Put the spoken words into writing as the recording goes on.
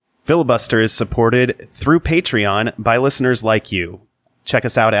Filibuster is supported through Patreon by listeners like you. Check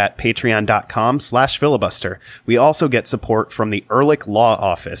us out at patreon.com/filibuster. We also get support from the Ehrlich Law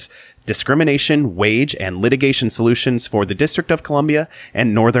Office, discrimination, wage, and litigation solutions for the District of Columbia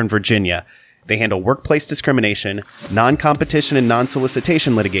and Northern Virginia. They handle workplace discrimination, non-competition and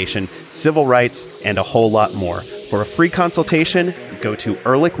non-solicitation litigation, civil rights, and a whole lot more. For a free consultation, go to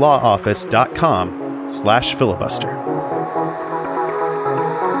ehrlichlawoffice.com/filibuster.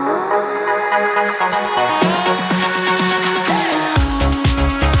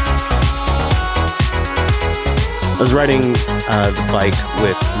 I was riding the bike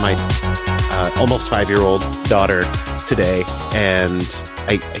with my almost 5-year-old daughter today, and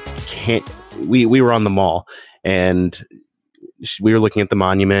I can't. We were on the mall, and we were looking at the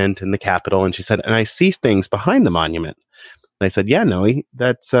monument and the Capitol, and she said, "And I see things behind the monument." And I said, "Yeah, Noe,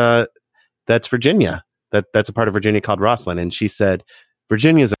 that's Virginia. That's a part of Virginia called Rosslyn." And she said,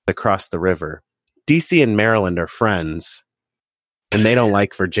 "Virginia's across the river. DC and Maryland are friends, and they don't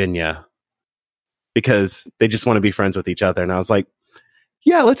like Virginia because they just want to be friends with each other." And I was like,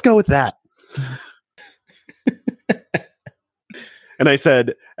 "Yeah, let's go with that." And I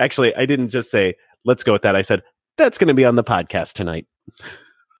said, actually, I didn't just say, "Let's go with that." I said, "That's going to be on the podcast tonight."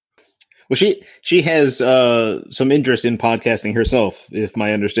 Well, she has some interest in podcasting herself, if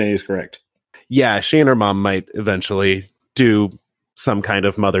my understanding is correct. Yeah, she and her mom might eventually do some kind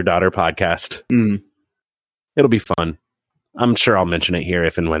of mother-daughter podcast. It'll be fun. I'm sure I'll mention it here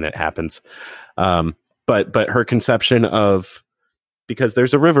if and when it happens. But her conception of, because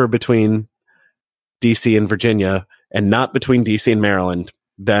there's a river between DC and Virginia and not between DC and Maryland,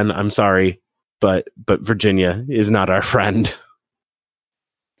 Ben, I'm sorry, but Virginia is not our friend.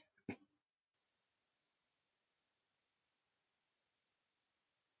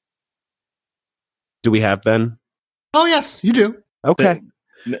 Do we have Ben? Oh, yes, you do. Okay.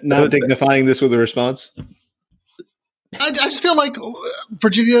 Not dignifying this with a response. I just feel like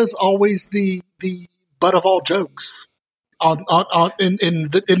Virginia is always the butt of all jokes in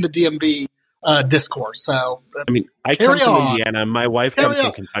the DMV discourse. So I mean, I come from Indiana. My wife comes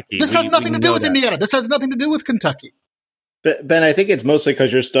from Kentucky. This has nothing to do with Indiana. This has nothing to do with Kentucky. But Ben, I think it's mostly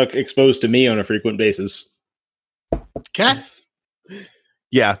because you're stuck exposed to me on a frequent basis. Okay.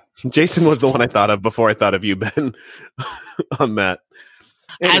 Yeah, Jason was the one I thought of before I thought of you, Ben, on that.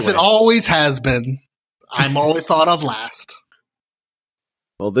 Anyway. As it always has been. I'm always thought of last.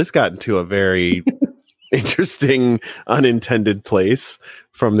 Well, this got into a very interesting, unintended place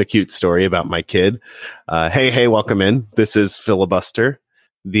from the cute story about my kid. Hey, welcome in. This is Filibuster,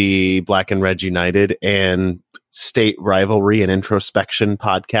 the Black and Red United and State Rivalry and Introspection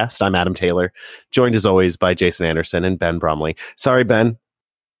podcast. I'm Adam Taylor, joined as always by Jason Anderson and Ben Bromley. Sorry, Ben.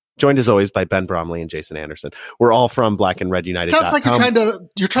 Joined as always by Ben Bromley and Jason Anderson. We're all from Black and Red United. Sounds like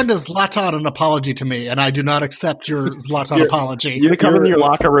you're trying to Zlatan an apology to me, and I do not accept your Zlatan apology. You're come in your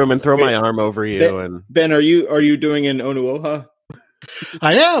locker room and throw my arm over you. Ben, are you doing an Onuoha?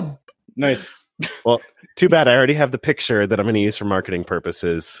 I am. Nice. Well, too bad. I already have the picture that I'm going to use for marketing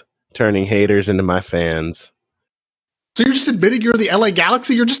purposes, turning haters into my fans. So you're just admitting you're the LA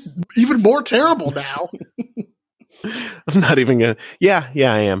Galaxy? You're just even more terrible now. I'm not even gonna. Yeah,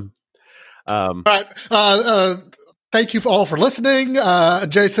 I am. All right. Thank you all for listening.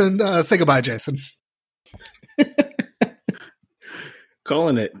 Jason, say goodbye, Jason.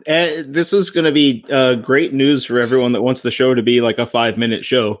 Calling it. This is going to be great news for everyone that wants the show to be like a 5-minute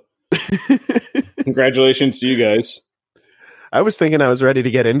show. Congratulations to you guys. I was thinking I was ready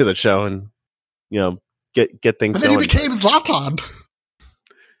to get into the show and get things. And then going. He became Zlatan.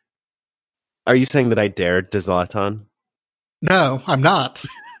 Are you saying that I dared to Zlatan? No, I'm not.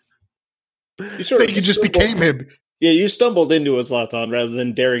 You just became him. Yeah, you stumbled into a Zlatan rather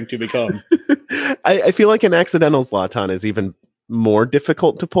than daring to become. I feel like an accidental Zlatan is even more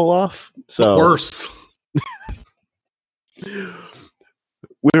difficult to pull off. So worse.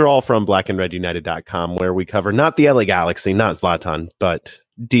 We're all from blackandredunited.com, where we cover not the LA Galaxy, not Zlatan, but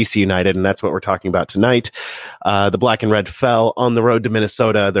DC United, and that's what we're talking about tonight. The Black and Red fell on the road to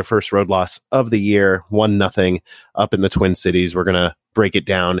Minnesota, their first road loss of the year, 1-0 up in the Twin Cities. We're going to break it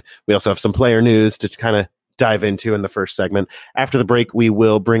down. We also have some player news to kind of dive into in the first segment. After the break, we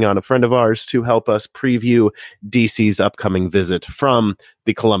will bring on a friend of ours to help us preview DC's upcoming visit from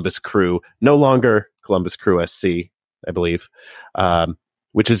the Columbus Crew, no longer Columbus Crew SC, I believe,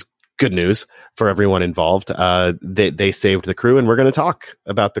 which is good news for everyone involved. They saved the Crew, and we're going to talk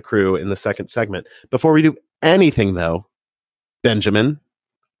about the Crew in the second segment. Before we do anything, though, Benjamin,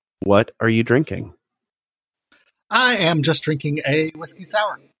 what are you drinking? I am just drinking a whiskey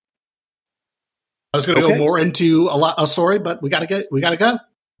sour. I was going to go more into a story, but we got to go.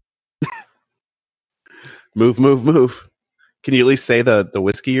 Move, move, move. Can you at least say the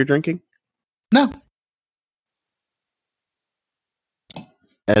whiskey you're drinking? No.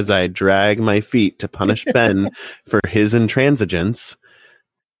 As I drag my feet to punish Ben for his intransigence,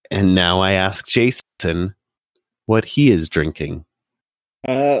 and now I ask Jason what he is drinking.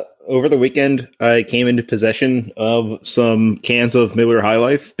 Over the weekend, I came into possession of some cans of Miller High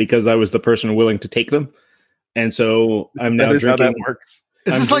Life because I was the person willing to take them, and so I'm now drinking. How that works.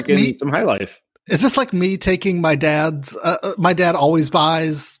 Is this like me? Some High Life. Is this like me taking my dad's? My dad always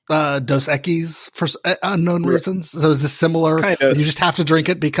buys Dos Equis for unknown reasons. So is this similar? Kind of. You just have to drink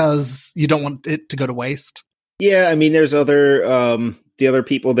it because you don't want it to go to waste. Yeah, I mean, there's other the other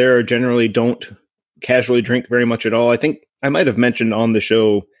people there generally don't casually drink very much at all. I think I might have mentioned on the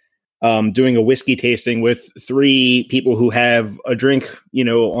show doing a whiskey tasting with 3 people who have a drink,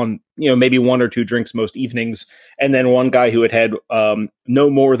 on maybe 1 or 2 drinks most evenings, and then one guy who had no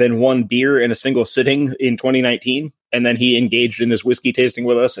more than 1 beer in a single sitting in 2019, and then he engaged in this whiskey tasting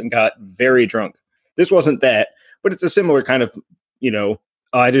with us and got very drunk. This wasn't that, but it's a similar kind of,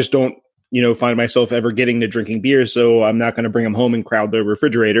 I just don't, find myself ever getting to drinking beer, so I'm not going to bring them home and crowd the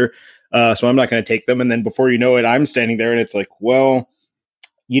refrigerator. So I'm not going to take them. And then before you know it, I'm standing there and it's like, well,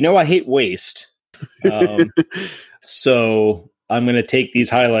 I hate waste. So I'm going to take these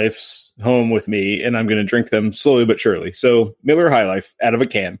High Lifes home with me and I'm going to drink them slowly but surely. So Miller High Life out of a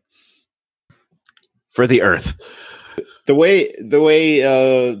can. For the earth. The way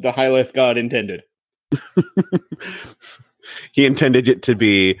the High Life God intended. He intended it to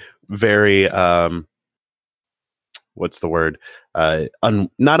be very, what's the word?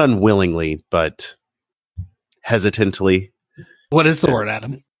 Not unwillingly, but hesitantly. What is the word,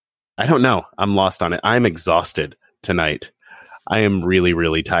 Adam? I don't know. I'm lost on it. I'm exhausted tonight. I am really,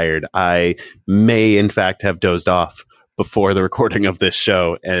 really tired. I may, in fact, have dozed off before the recording of this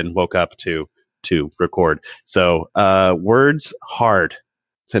show and woke up to record. So, words hard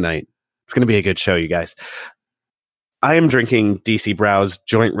tonight. It's going to be a good show, you guys. I am drinking DC Brau's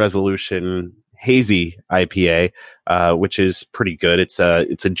Joint Resolution Hazy IPA, which is pretty good. It's a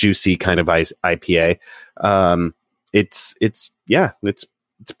juicy kind of IPA. It's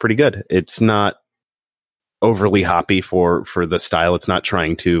pretty good. It's not overly hoppy for the style. It's not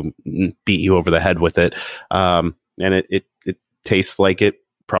trying to beat you over the head with it. And it tastes like it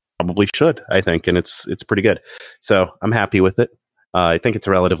probably should, I think, and it's pretty good. So I'm happy with it. I think it's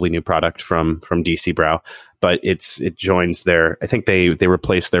a relatively new product from DC Brau, but it joins their, I think they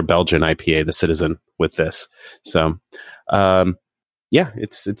replaced their Belgian IPA, the Citizen, with this. So,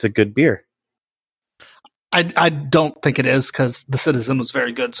 it's a good beer. I don't think it is because the Citizen was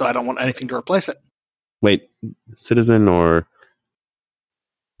very good, so I don't want anything to replace it. Wait, Citizen or...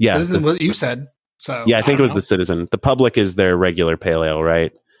 Yeah. Citizen, what you said. So yeah, I think it was the Citizen. The Public is their regular pale ale,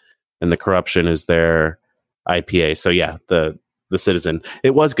 right? And the Corruption is their IPA. So yeah, the Citizen.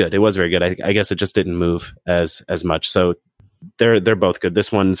 It was good. It was very good. I guess it just didn't move as much. So they're both good.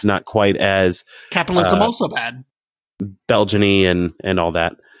 This one's not quite as... Capitalism also bad. Belgian-y and all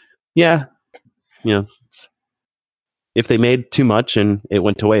that. Yeah. If they made too much and it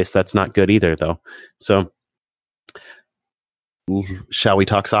went to waste, that's not good either, though. So, shall we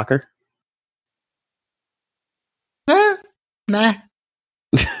talk soccer? Nah.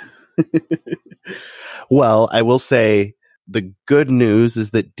 Well, I will say the good news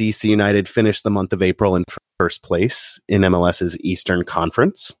is that DC United finished the month of April in first place in MLS's Eastern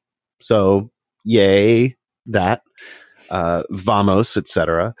Conference. So, yay, that. Vamos,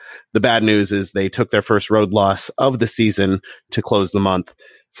 etc. The bad news is they took their first road loss of the season to close the month,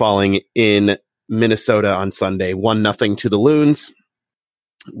 falling in Minnesota on Sunday, 1-0 to the Loons.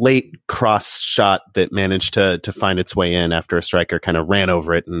 Late cross shot that managed to find its way in after a striker kind of ran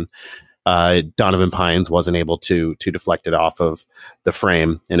over it, and Donovan Pines wasn't able to deflect it off of the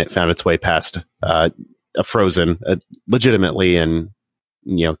frame, and it found its way past a frozen, legitimately and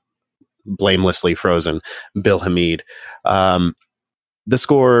blamelessly frozen Bill Hamid. The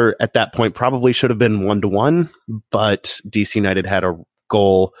score at that point probably should have been 1-1, but DC United had a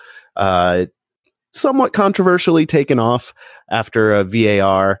goal somewhat controversially taken off after a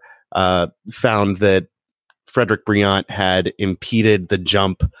VAR found that Frederick Briant had impeded the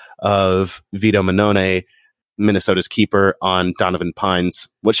jump of Vito Mannone, Minnesota's keeper, on Donovan Pines,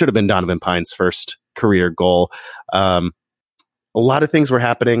 what should have been Donovan Pines' first career goal. A lot of things were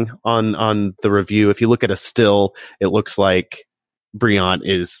happening on the review. If you look at a still, it looks like Briant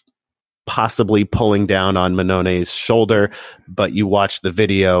is possibly pulling down on Mannone's shoulder, but you watch the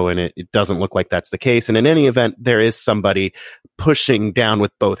video and it doesn't look like that's the case. And in any event, there is somebody pushing down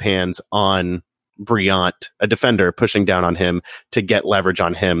with both hands on Briant, a defender, pushing down on him to get leverage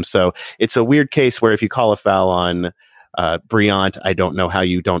on him. So it's a weird case where if you call a foul on Briant, I don't know how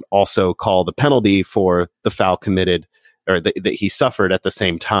you don't also call the penalty for the foul committed or that he suffered at the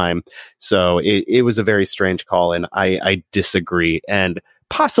same time. So it was a very strange call, and I disagree. And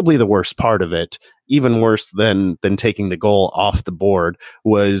possibly the worst part of it, even worse than taking the goal off the board,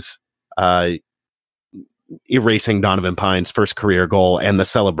 was erasing Donovan Pine's first career goal and the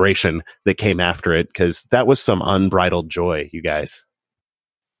celebration that came after it, because that was some unbridled joy, you guys.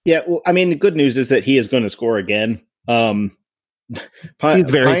 Yeah, well, I mean, the good news is that he is going to score again. He's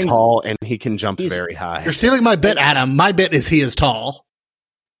very tall and he can jump very high. You're stealing my bit, Adam. My bit is he is tall.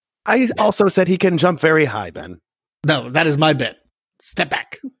 I also said he can jump very high, Ben. No, that is my bit. Step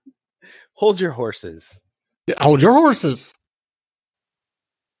back. Hold your horses. Hold your horses.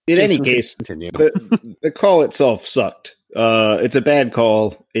 In any case, the call itself sucked. It's a bad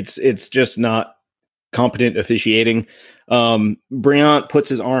call. It's just not competent officiating. Briant puts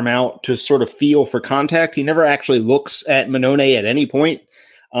his arm out to sort of feel for contact. He never actually looks at Mannone at any point.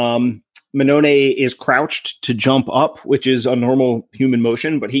 Mannone is crouched to jump up, which is a normal human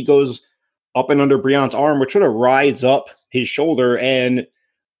motion, but he goes up and under Briant's arm, which sort of rides up his shoulder, and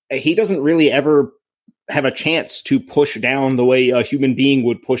he doesn't really ever have a chance to push down the way a human being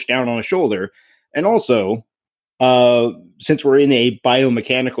would push down on a shoulder. And also, since we're in a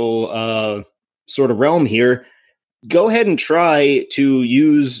biomechanical sort of realm here, go ahead and try to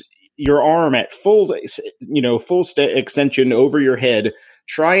use your arm at full extension over your head.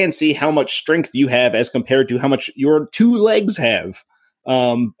 Try and see how much strength you have as compared to how much your two legs have.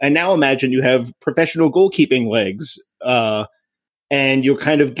 And now imagine you have professional goalkeeping legs, and you'll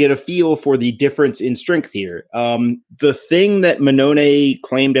kind of get a feel for the difference in strength here. The thing that Mannone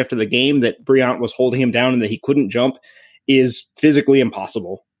claimed after the game, that Briant was holding him down and that he couldn't jump, is physically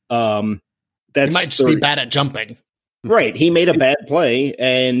impossible. He might just be bad at jumping. Right. He made a bad play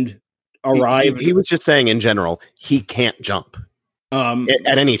and arrived. He was just saying in general, he can't jump.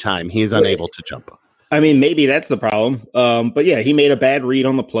 At any time, he's unable to jump. I mean, maybe that's the problem. But yeah, he made a bad read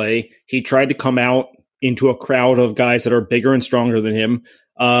on the play. He tried to come out into a crowd of guys that are bigger and stronger than him.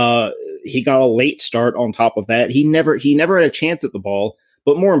 He got a late start on top of that. He never had a chance at the ball.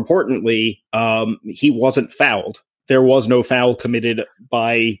 But more importantly, he wasn't fouled. There was no foul committed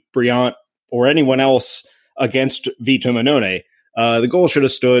by Briant or anyone else against Vito Mannone. The goal should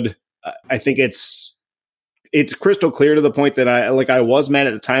have stood. I think it's crystal clear to the point that I was mad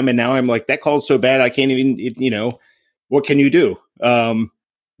at the time, and now I'm like, that call's so bad I can't even, what can you do?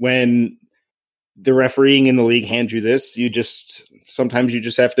 When the refereeing in the league hands you this, sometimes you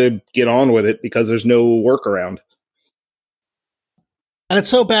just have to get on with it because there's no workaround. And it's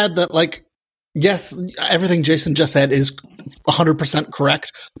so bad that, yes, everything Jason just said is 100%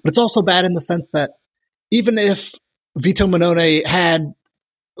 correct, but it's also bad in the sense that even if Vito Mannone had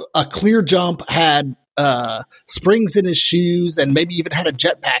a clear jump, had springs in his shoes, and maybe even had a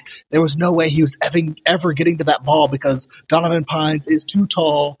jetpack, there was no way he was ever getting to that ball because Donovan Pines is too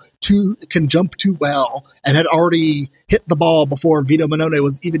tall, can jump too well, and had already hit the ball before Vito Mannone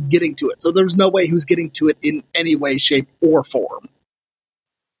was even getting to it. So there was no way he was getting to it in any way, shape, or form.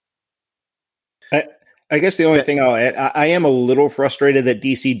 I guess the only thing I'll add, I am a little frustrated that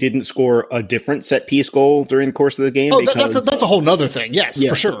DC didn't score a different set piece goal during the course of the game. Oh, that's a whole nother thing. Yes, yeah,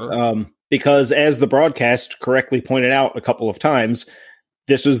 for sure. Because as the broadcast correctly pointed out a couple of times,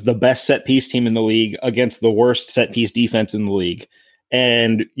 this was the best set piece team in the league against the worst set piece defense in the league.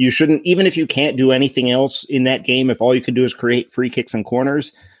 And you shouldn't, even if you can't do anything else in that game, if all you can do is create free kicks and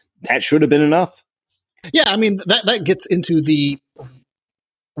corners, that should have been enough. Yeah, I mean, that gets into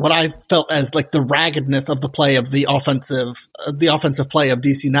what I felt as the raggedness of the play of the offensive play of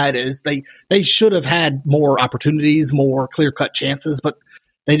DC United is they should have had more opportunities, more clear-cut chances, but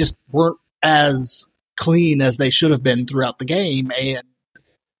they just weren't as clean as they should have been throughout the game. And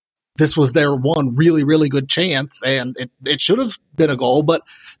this was their one really, really good chance, and it should have been a goal, but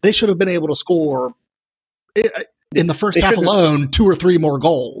they should have been able to score in the first half alone 2 or 3 more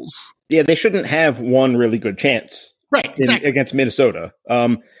goals. Yeah, they shouldn't have one really good chance. Right, exactly. Against Minnesota.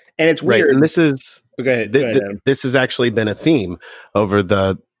 And it's weird. Right, and this is go ahead, this has actually been a theme over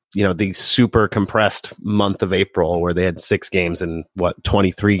the super compressed month of April where they had 6 games in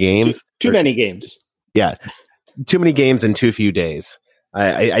 23 games? Too many games. Yeah. Too many games in too few days.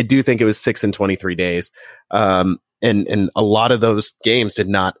 I do think it was 6 in 23 days. And a lot of those games did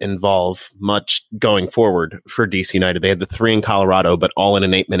not involve much going forward for DC United. They had the 3 in Colorado, but all in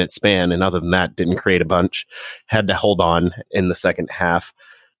an 8-minute span. And other than that, didn't create a bunch. Had to hold on in the second half.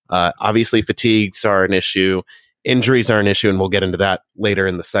 Obviously, fatigues are an issue. Injuries are an issue, and we'll get into that later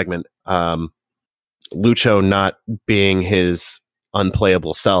in the segment. Lucho not being his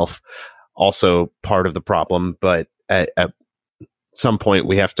unplayable self also part of the problem, but at some point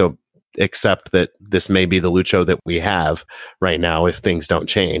we have to accept that this may be the Lucho that we have right now if things don't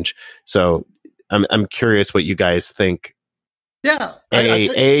change. So I'm curious what you guys think. Yeah,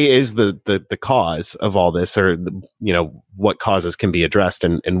 A is the cause of all this, or what causes can be addressed,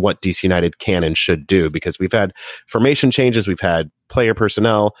 and what DC United can and should do, because we've had formation changes, we've had player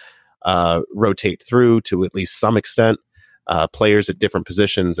personnel rotate through to at least some extent, players at different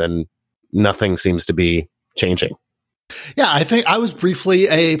positions, and nothing seems to be changing. Yeah, I think I was briefly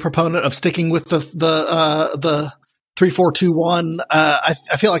a proponent of sticking with the 3-4-2-1. I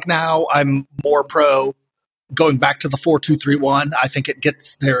feel like now I'm more pro going back to the 4-2-3-1. I think it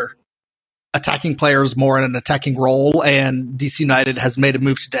gets their attacking players more in an attacking role, and DC United has made a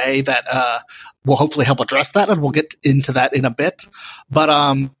move today that will hopefully help address that, and we'll get into that in a bit. But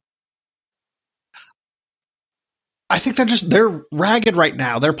I think they're ragged right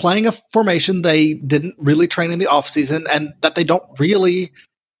now. They're playing a formation they didn't really train in the offseason, and that they don't really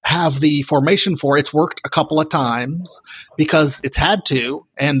have the formation for. It's worked a couple of times because it's had to,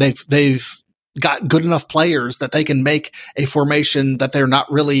 and they've got good enough players that they can make a formation that they're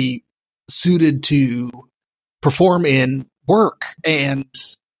not really suited to perform in work. And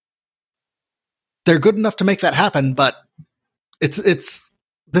they're good enough to make that happen, but it's this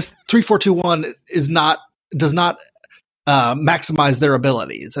 3-4-2-1 does not maximize their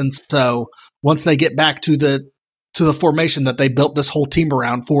abilities. And so once they get back to the formation that they built this whole team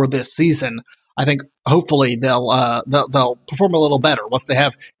around for this season, I think hopefully they'll perform a little better once they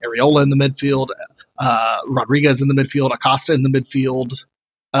have Areola in the midfield, Rodriguez in the midfield, Acosta in the midfield.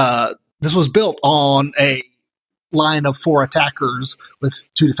 This was built on a line of 4 attackers with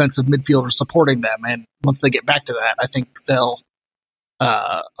 2 defensive midfielders supporting them, and once they get back to that, I think they'll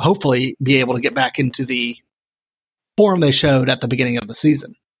hopefully be able to get back into the form they showed at the beginning of the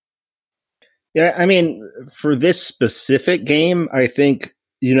season. Yeah, I mean, for this specific game, I think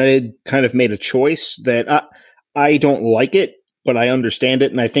United kind of made a choice that I don't like it, but I understand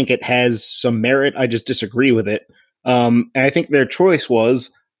it, and I think it has some merit. I just disagree with it. And I think their choice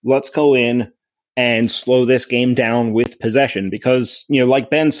was, let's go in and slow this game down with possession, because, like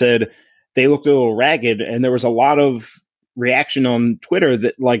Ben said, they looked a little ragged, and there was a lot of reaction on Twitter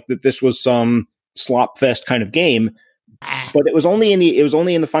that this was some slop fest kind of game, but it was only in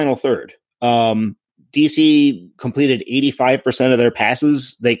the final third. DC completed 85% of their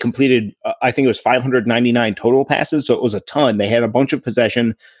passes. They completed, I think it was 599 total passes. So it was a ton. They had a bunch of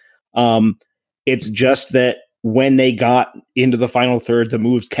possession. It's just that when they got into the final third, the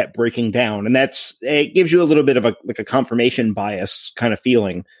moves kept breaking down. And it gives you a little bit of a confirmation bias kind of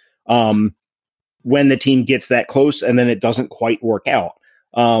feeling, when the team gets that close and then it doesn't quite work out.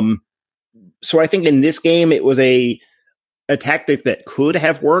 So I think in this game, it was a tactic that could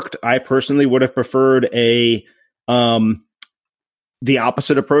have worked. I personally would have preferred the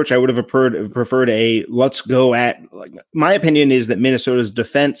opposite approach. I would have preferred let's go at, my opinion is that Minnesota's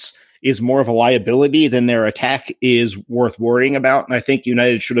defense is more of a liability than their attack is worth worrying about. And I think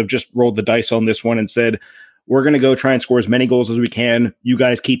United should have just rolled the dice on this one and said, we're going to go try and score as many goals as we can. You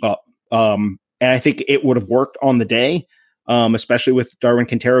guys keep up. And I think it would have worked on the day, especially with Darwin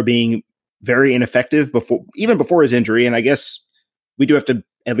Quintero being very ineffective even before his injury. And I guess we do have to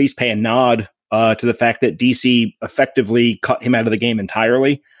at least pay a nod to the fact that DC effectively cut him out of the game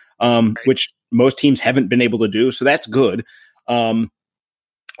entirely, which most teams haven't been able to do. So that's good. And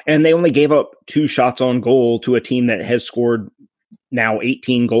they only gave up 2 shots on goal to a team that has scored now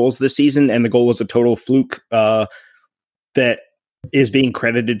 18 goals this season. And the goal was a total fluke that is being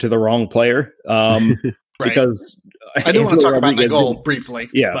credited to the wrong player. Right. Because I do want to talk about the goal briefly.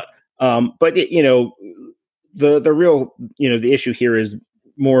 Yeah. But the real, the issue here is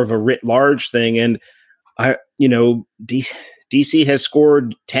more of a writ large thing. And DC has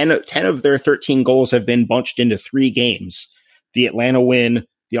scored 10 of their 13 goals have been bunched into 3 games: the Atlanta win,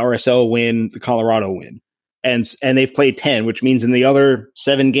 the RSL win, the Colorado win. And they've played 10, which means in the other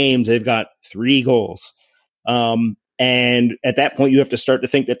 7 games, they've got 3 goals. And at that point, you have to start to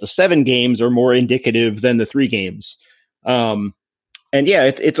think that the 7 games are more indicative than the 3 games. And yeah,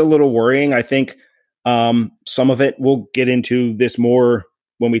 it's a little worrying. I think some of it, we'll get into this more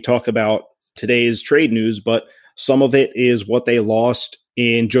when we talk about today's trade news, but some of it is what they lost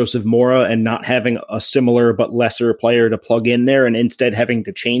in Joseph Mora and not having a similar but lesser player to plug in there, and instead having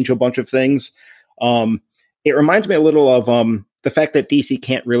to change a bunch of things. It reminds me a little of the fact that DC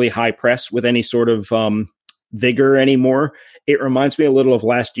can't really high press with any sort of vigor anymore. It reminds me a little of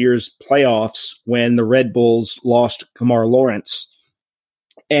last year's playoffs when the Red Bulls lost Kemar Lawrence.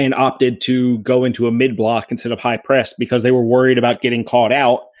 and opted to go into a mid block instead of high press because they were worried about getting caught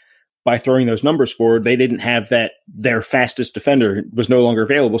out by throwing those numbers forward. They didn't have that. Their fastest defender was no longer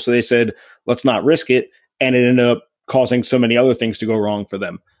available. So they said, let's not risk it. And it ended up causing so many other things to go wrong for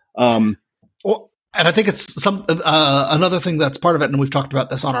them. Well, and I think it's another thing that's part of it, and we've talked about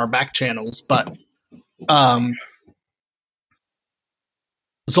this on our back channels, but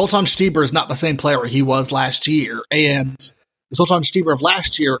Zoltan Stieber is not the same player he was last year, and Zoltan Stieber of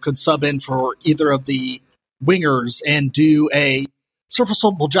last year could sub in for either of the wingers and do a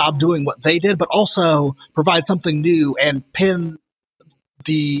serviceable job doing what they did, but also provide something new and pin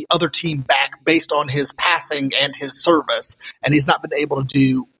the other team back based on his passing and his service, and he's not been able to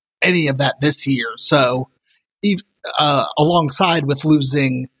do any of that this year. So, alongside with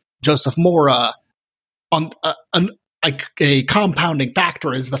losing Joseph Mora, on a compounding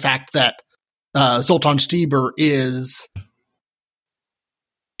factor is the fact that Zoltan Stieber is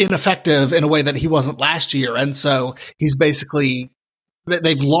ineffective in a way that he wasn't last year, and so he's basically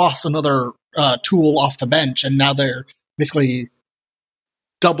they've lost another tool off the bench, and now they're basically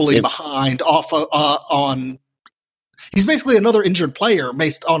doubling behind on. He's basically another injured player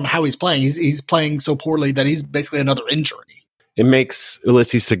based on how he's playing. He's playing so poorly that he's basically another injury. It makes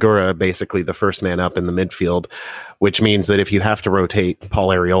Ulisses Segura basically the first man up in the midfield, which means that if you have to rotate Paul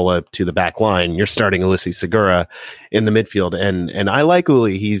Arriola to the back line, you're starting Ulisses Segura in the midfield. And I like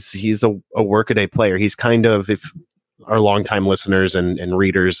Uli. He's a workaday player. He's kind of, if our longtime listeners and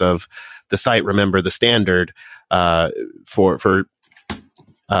readers of the site remember the standard for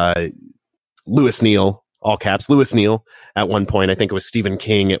Lewis Neal, all caps, Lewis Neal at one point. I think it was Stephen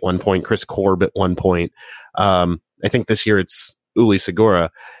King at one point, Chris Korb at one point. I think this year it's Uli Segura,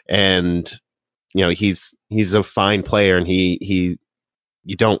 and he's a fine player, and you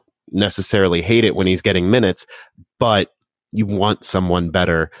don't necessarily hate it when he's getting minutes, but you want someone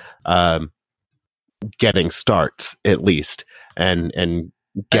better getting starts at least, and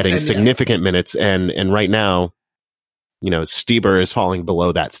getting significant minutes, and right now, Stieber is falling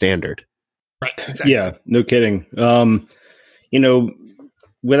below that standard. Right. Exactly. Yeah, no kidding.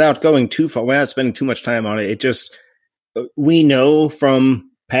 Without going too far, without spending too much time on it, we know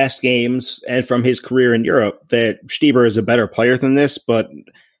from past games and from his career in Europe that Stieber is a better player than this, but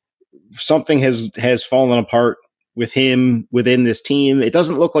something has fallen apart with him within this team. It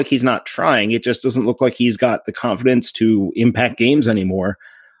doesn't look like he's not trying. It just doesn't look like he's got the confidence to impact games anymore.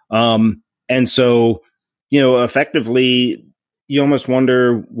 And so, effectively, you almost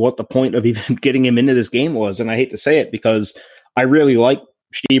wonder what the point of even getting him into this game was. And I hate to say it because I really like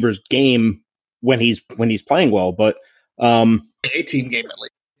Stieber's game when he's playing well, but an 18 game at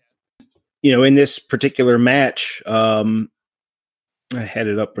least. In this particular match, I had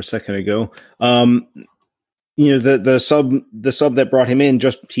it up a second ago. The sub that brought him in,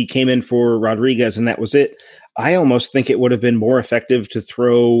 he came in for Rodriguez, and that was it. I almost think it would have been more effective to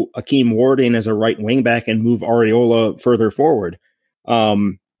throw Akeem Ward in as a right wing back and move Arriola further forward,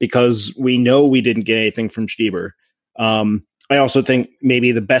 because we know we didn't get anything from Stieber. I also think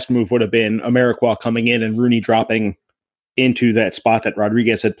maybe the best move would have been Amarikwa coming in and Rooney dropping into that spot that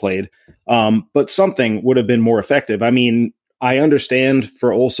Rodriguez had played. But something would have been more effective. I mean, I understand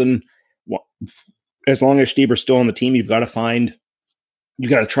for Olsen, as long as Stieber's still on the team, you got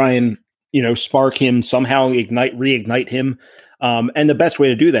to try and, spark him somehow, reignite him. And the best way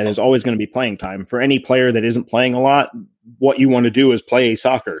to do that is always going to be playing time. For any player that isn't playing a lot, what you want to do is play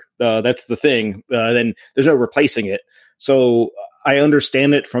soccer. That's the thing. Then there's no replacing it. So I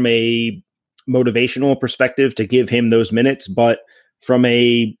understand it from a motivational perspective to give him those minutes, but from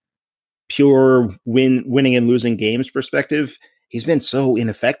a pure winning and losing games perspective, he's been so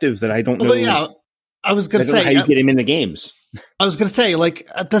ineffective that I don't know. Yeah, I was going to say how you get him in the games. I was going to say,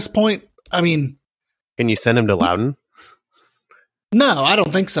 at this point, I mean, can you send him to Loudoun? No, I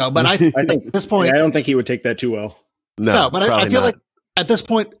don't think so. But I think at this point, I don't think he would take that too well. No, but I feel like at this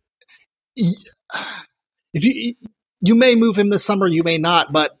point, if you may move him this summer, you may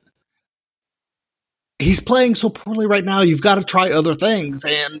not, but he's playing so poorly right now. You've got to try other things,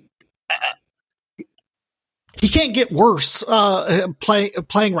 and he can't get worse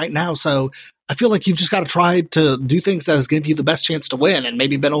playing right now. So I feel like you've just got to try to do things that is going to give you the best chance to win. And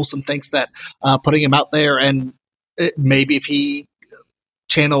maybe Ben Olsen thinks that putting him out there and maybe if he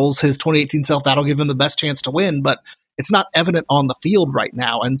channels his 2018 self, that'll give him the best chance to win. But it's not evident on the field right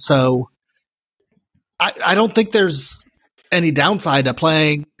now. And so I don't think there's any downside to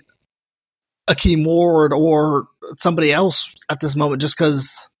playing Akeem Ward or somebody else at this moment, just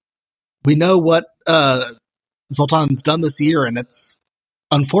because we know what Zoltan's done this year, and it's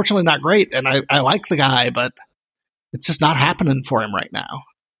unfortunately not great. And I like the guy, but it's just not happening for him right now.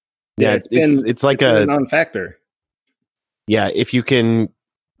 Yeah, it's like a non-factor. Yeah, if you can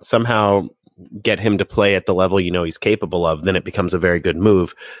somehow get him to play at the level he's capable of, then it becomes a very good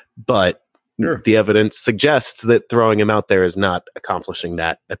move. But Sure. The evidence suggests that throwing him out there is not accomplishing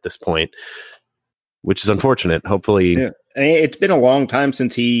that at this point, which is unfortunate. Hopefully, yeah. It's been a long time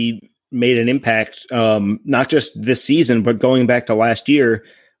since he made an impact, not just this season, but going back to last year.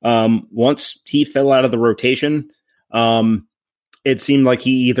 Once he fell out of the rotation, it seemed like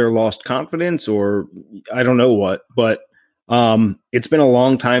he either lost confidence or I don't know what, but it's been a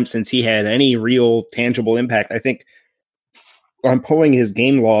long time since he had any real tangible impact. I think I'm pulling his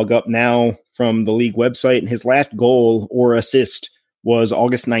game log up now from the league website, and his last goal or assist was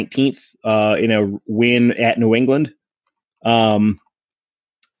August 19th in a win at New England.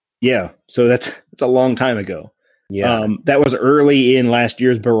 Yeah, so that's a long time ago. Yeah, that was early in last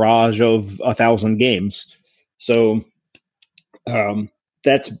year's barrage of 1,000 games. So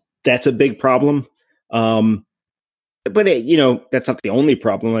that's a big problem. But that's not the only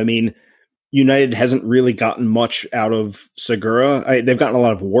problem. I mean, United hasn't really gotten much out of Segura. They've gotten a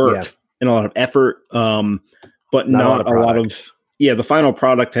lot of work and a lot of effort, but not a lot of. Yeah, the final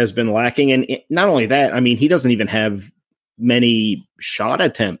product has been lacking, and not only that. I mean, he doesn't even have many shot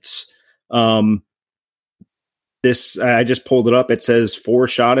attempts. This I just pulled it up. It says 4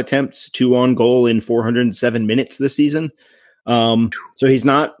 shot attempts, 2 on goal in 407 minutes this season. So he's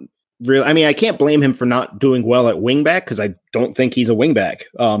not really. I mean, I can't blame him for not doing well at wingback because I don't think he's a wingback.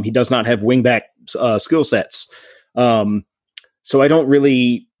 He does not have wingback skill sets. So I don't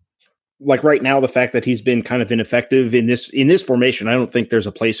really like right now the fact that he's been kind of ineffective in this formation. I don't think there's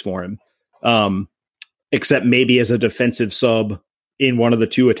a place for him, except maybe as a defensive sub in one of the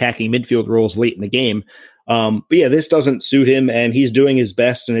 2 attacking midfield roles late in the game. But yeah, this doesn't suit him, and he's doing his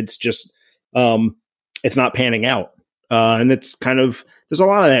best, and it's just it's not panning out. And it's kind of there's a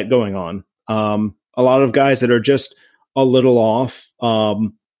lot of that going on. A lot of guys that are just a little off.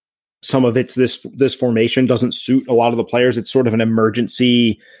 Some of it's this formation doesn't suit a lot of the players. It's sort of an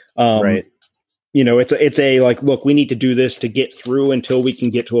emergency, right? It's a like, look, we need to do this to get through until we can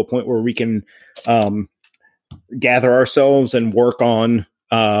get to a point where we can gather ourselves and work on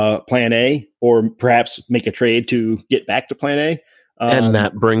plan A, or perhaps make a trade to get back to plan A. And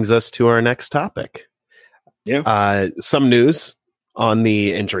that brings us to our next topic. Yeah. Some news on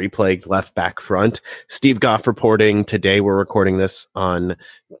the injury-plagued left back front. Steve Goff reporting today. We're recording this on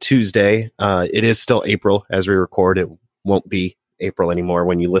Tuesday. It is still April as we record. It won't be April anymore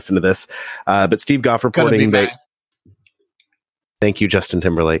when you listen to this. But Steve Goff reporting that. Thank you, Justin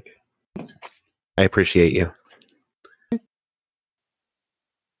Timberlake. I appreciate you.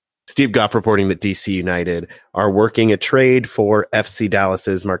 Steve Goff reporting that DC United are working a trade for FC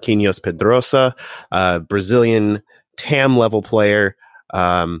Dallas's Marquinhos Pedrosa, Brazilian TAM level player,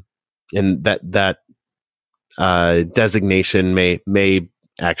 and that designation may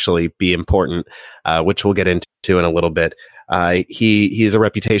actually be important, which we'll get into in a little bit. He has a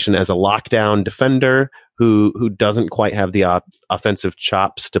reputation as a lockdown defender who doesn't quite have the offensive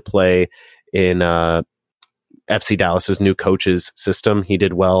chops to play in FC Dallas's new coach's system. He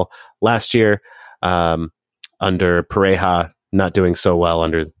did well last year under Pareja, not doing so well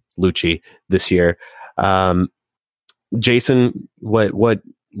under Lucci this year. Jason,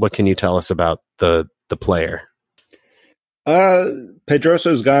 what can you tell us about the player?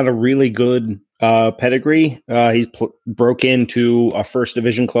 Pedrosa's got a really good pedigree. He broke into a first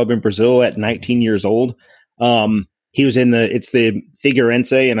division club in Brazil at 19 years old. He was in the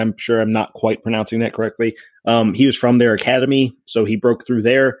Figueirense, and I'm sure I'm not quite pronouncing that correctly. He was from their academy, so he broke through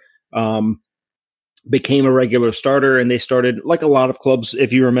there, became a regular starter, and they started, like a lot of clubs,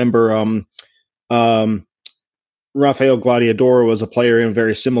 if you remember, Rafael Gladiador was a player in a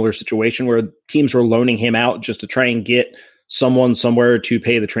very similar situation where teams were loaning him out just to try and get someone somewhere to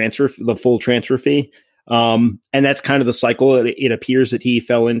pay the full transfer fee. And that's kind of the cycle it appears that he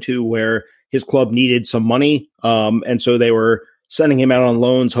fell into, where his club needed some money. And so they were sending him out on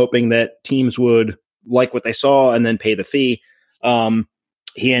loans, hoping that teams would like what they saw and then pay the fee.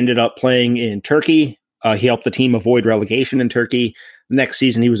 He ended up playing in Turkey. He helped the team avoid relegation in Turkey. The next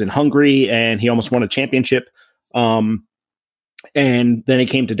season he was in Hungary, and he almost won a championship. And then he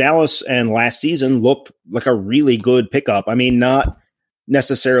came to Dallas, and last season looked like a really good pickup. I mean, not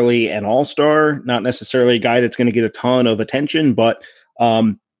necessarily an all-star, not necessarily a guy that's going to get a ton of attention, but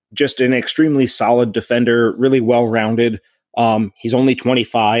just an extremely solid defender, really well-rounded. He's only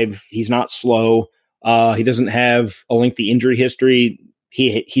 25. He's not slow. He doesn't have a lengthy injury history.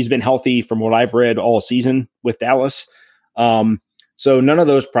 He's been healthy from what I've read all season with Dallas. So none of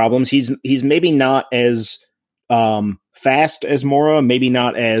those problems. He's maybe not as fast as Mora, maybe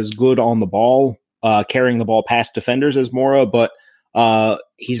not as good on the ball, carrying the ball past defenders as Mora, but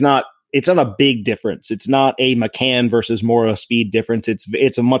he's not. It's not a big difference. It's not a McCann versus Mora speed difference.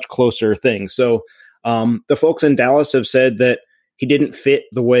 It's a much closer thing. So the folks in Dallas have said that he didn't fit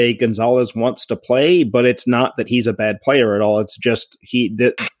the way Gonzalez wants to play, but it's not that he's a bad player at all. It's just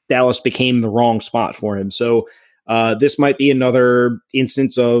that Dallas became the wrong spot for him. So this might be another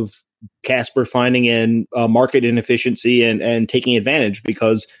instance of Casper finding in market inefficiency and taking advantage,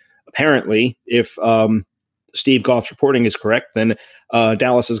 because apparently if Steve Goff's reporting is correct, then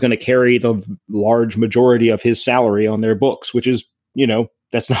Dallas is going to carry the large majority of his salary on their books, which is,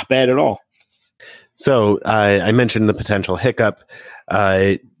 that's not bad at all. So I mentioned the potential hiccup,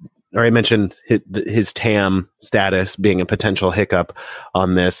 or I mentioned his TAM status being a potential hiccup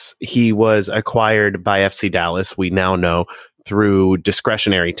on this. He was acquired by FC Dallas, we now know, through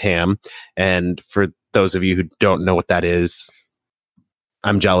discretionary TAM. And for those of you who don't know what that is,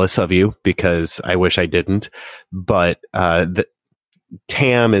 I'm jealous of you because I wish I didn't. But the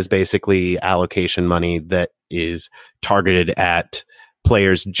TAM is basically allocation money that is targeted at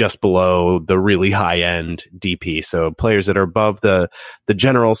players just below the really high end DP. So players that are above the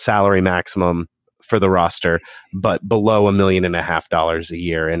general salary maximum for the roster, but below $1.5 million a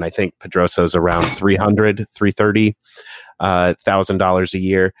year. And I think Pedroso's around $330,000 a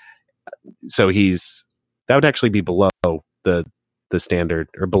year. So that would actually be below the standard,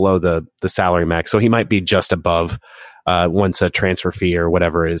 or below the salary max. So he might be just above once a transfer fee or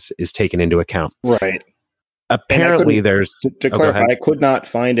whatever is taken into account. Right. Apparently to clarify, I could not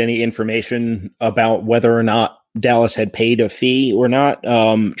find any information about whether or not Dallas had paid a fee or not.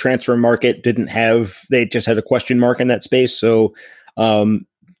 Transfer Market they just had a question mark in that space. So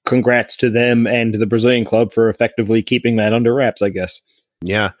congrats to them and the Brazilian club for effectively keeping that under wraps, I guess.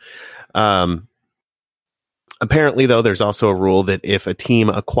 Yeah. Apparently, though, there's also a rule that if a team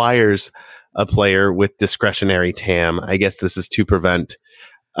acquires a player with discretionary TAM, I guess this is to prevent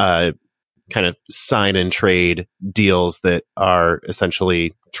kind of sign and trade deals that are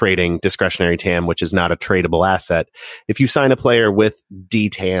essentially trading discretionary TAM, which is not a tradable asset. If you sign a player with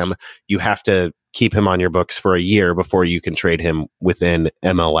DTAM, you have to keep him on your books for a year before you can trade him within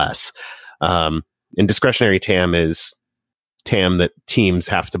MLS. And discretionary TAM is TAM that teams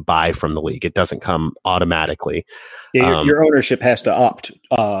have to buy from the league. It doesn't come automatically. Yeah, your ownership has to opt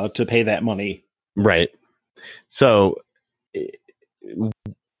to pay that money. Right. So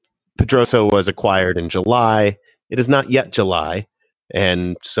Pedroso was acquired in July. It is not yet July.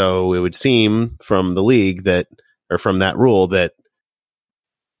 And so it would seem from the league from that rule that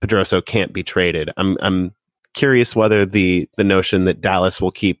Pedroso can't be traded. I'm curious whether the notion that Dallas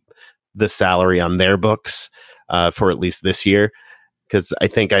will keep the salary on their books for at least this year, because I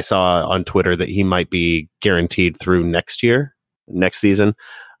think I saw on Twitter that he might be guaranteed through next season.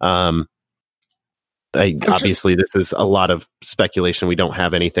 Obviously, this is a lot of speculation. We don't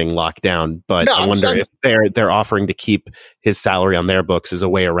have anything locked down, but I wonder if they're offering to keep his salary on their books as a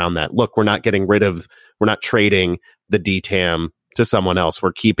way around that. Look, we're not trading the DTAM to someone else.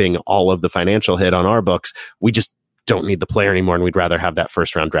 We're keeping all of the financial hit on our books. We just don't need the player anymore, and we'd rather have that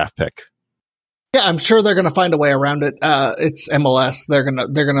first round draft pick. Yeah, I'm sure they're going to find a way around it. It's MLS. They're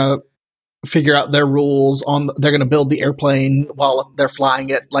gonna figure out their rules they're going to build the airplane while they're flying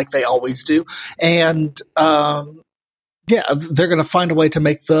it, like they always do. And they're going to find a way to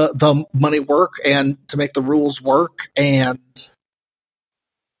make the money work and to make the rules work. And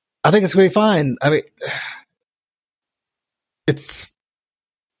I think it's going to be fine. I mean,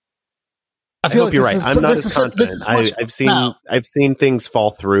 I feel like you're right. I'm not as confident. I've seen things fall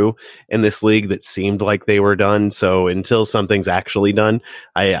through in this league that seemed like they were done. So until something's actually done,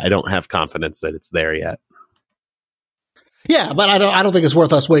 I don't have confidence that it's there yet. Yeah, but I don't think it's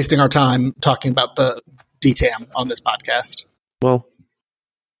worth us wasting our time talking about the DTAM on this podcast. Well,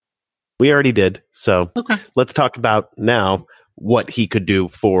 we already did. So okay. Let's talk about now what he could do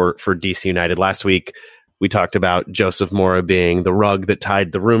for DC United. Last week, we talked about Joseph Mora being the rug that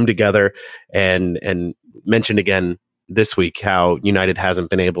tied the room together, and mentioned again this week how United hasn't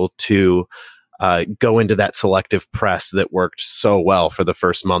been able to go into that selective press that worked so well for the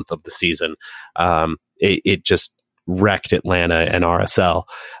first month of the season. It just wrecked Atlanta and RSL,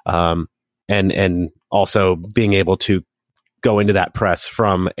 and also being able to go into that press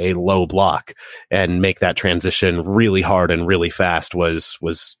from a low block and make that transition really hard and really fast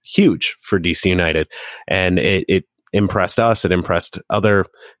was huge for DC United. And it impressed us. It impressed other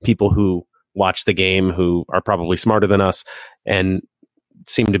people who watch the game, who are probably smarter than us, and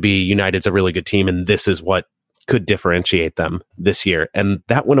seem to be United's a really good team. And this is what could differentiate them this year. And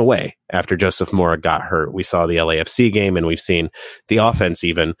that went away after Joseph Mora got hurt. We saw the LAFC game, and we've seen the offense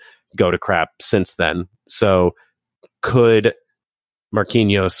even go to crap since then. So could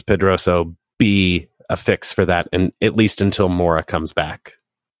Marquinhos Pedroso be a fix for that, and at least until Mora comes back?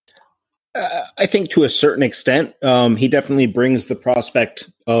 I think to a certain extent, he definitely brings the prospect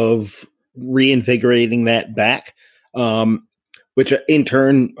of reinvigorating that back, which in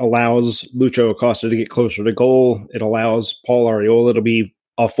turn allows Lucho Acosta to get closer to goal. It allows Paul Arriola to be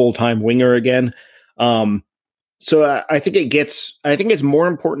a full-time winger again. So I think it's more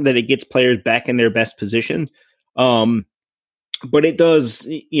important that it gets players back in their best position. But it does,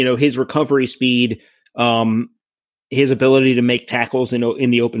 his recovery speed, his ability to make tackles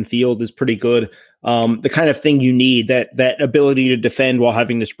in the open field is pretty good. The kind of thing you need, that ability to defend while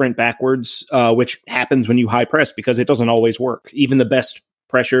having to sprint backwards, which happens when you high press because it doesn't always work. Even the best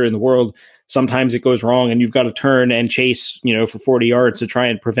pressure in the world, sometimes it goes wrong and you've got to turn and chase, for 40 yards to try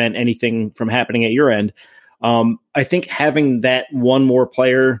and prevent anything from happening at your end. I think having that one more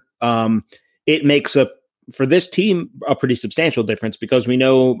player, it makes for this team a pretty substantial difference because we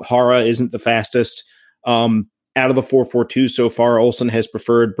know Jara isn't the fastest. Out of the 4-4-2 so far, Olsen has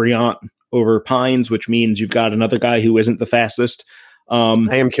preferred Brillant over Pines, which means you've got another guy who isn't the fastest. I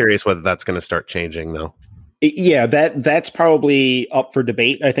am curious whether that's going to start changing, though. Yeah, that's probably up for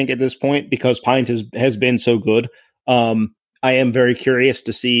debate, I think, at this point, because Pines has been so good. I am very curious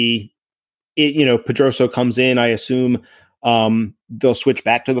to see, Pedroso comes in, I assume they'll switch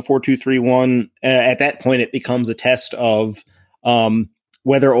back to the 4-2-3-1. At that point, it becomes a test of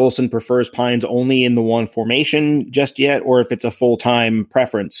whether Olsen prefers Pines only in the one formation just yet, or if it's a full-time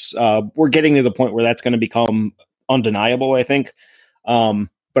preference. We're getting to the point where that's going to become undeniable, I think.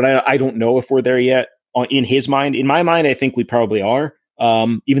 But I don't know if we're there yet in his mind. In my mind, I think we probably are.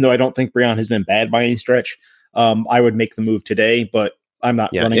 Even though I don't think Brian has been bad by any stretch. I would make the move today, but I'm not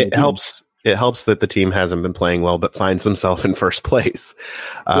running. It helps that the team hasn't been playing well, but finds himself in first place.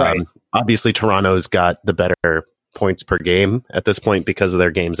 Right. Obviously, Toronto's got the better points per game at this point because of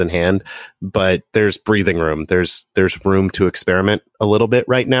their games in hand, but there's breathing room. There's room to experiment a little bit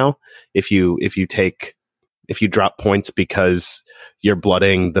right now. If you drop points because you're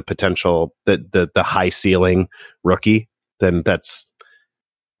blooding the potential, the high ceiling rookie, then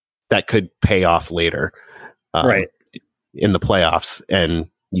that could pay off later, right, in the playoffs, and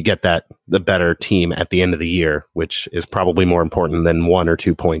you get the better team at the end of the year, which is probably more important than 1 or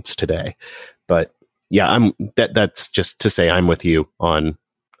 2 points today. But yeah, that's just to say I'm with you on.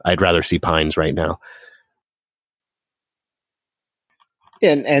 I'd rather see Pines right now.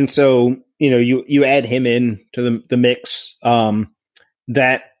 And so you add him in to the mix.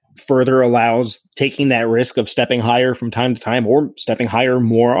 That further allows taking that risk of stepping higher from time to time or stepping higher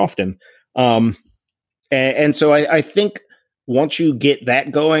more often. And so I think once you get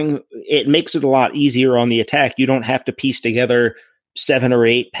that going, it makes it a lot easier on the attack. You don't have to piece together 7 or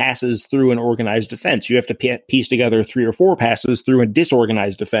 8 passes through an organized defense. You have to piece together 3 or 4 passes through a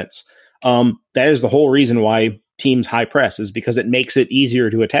disorganized defense. That is the whole reason why teams high press, is because it makes it easier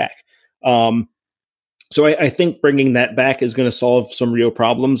to attack. So I think bringing that back is going to solve some real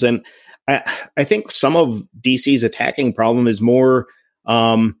problems. And I think some of DC's attacking problem is more,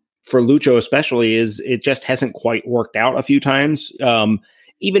 for Lucho especially, is it just hasn't quite worked out a few times.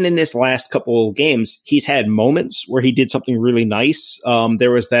 Even in this last couple of games, he's had moments where he did something really nice. There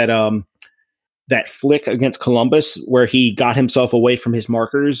was that flick against Columbus where he got himself away from his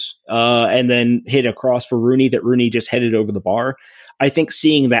markers and then hit a cross for Rooney that Rooney just headed over the bar. I think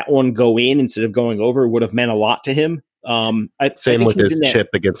seeing that one go in instead of going over would have meant a lot to him. Same with his chip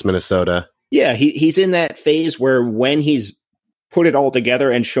against Minnesota. Yeah, he's in that phase where when he's put it all together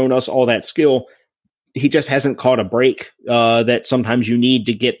and shown us all that skill, he just hasn't caught a break that sometimes you need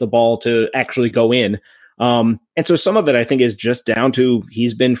to get the ball to actually go in. And so some of it, I think, is just down to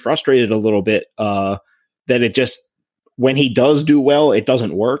he's been frustrated a little bit that it just, when he does do well, it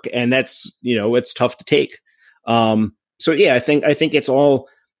doesn't work. And that's, it's tough to take. So yeah, I think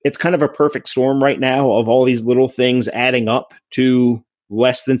it's kind of a perfect storm right now of all these little things adding up to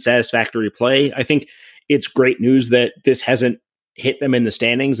less than satisfactory play. I think it's great news that this hasn't hit them in the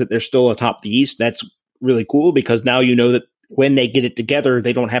standings, that they're still atop the East. That's really cool because now you know that when they get it together,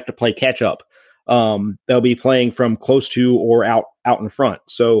 they don't have to play catch up. They'll be playing from close to or out in front.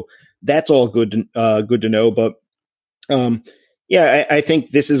 So that's all good to know. But yeah, I think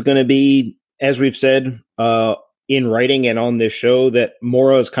this is going to be, as we've said in writing and on this show, that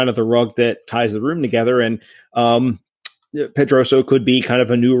Mora is kind of the rug that ties the room together. And Pedroso could be kind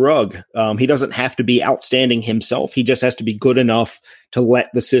of a new Rugg. He doesn't have to be outstanding himself. He just has to be good enough to let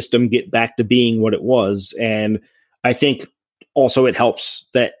the system get back to being what it was. And I think also it helps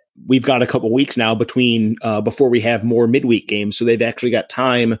that we've got a couple weeks now between before we have more midweek games. So they've actually got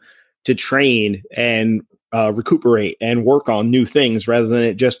time to train and recuperate and work on new things rather than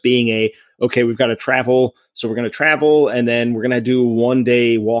it just being okay, we've got to travel. So we're going to travel and then we're going to do 1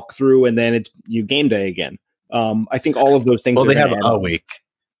 day walkthrough and then it's game day again. I think all of those things. Well, they have a week.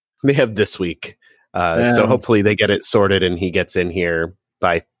 They have this week. So hopefully they get it sorted and he gets in here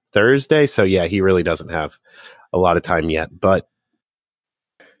by Thursday. So yeah, he really doesn't have a lot of time yet, but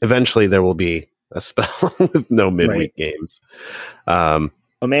eventually there will be a spell with no midweek games. A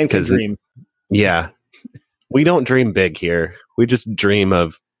man can dream. Yeah. We don't dream big here. We just dream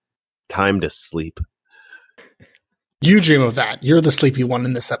of time to sleep. You dream of that. You're the sleepy one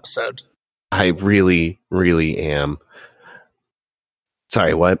in this episode. I really, really am.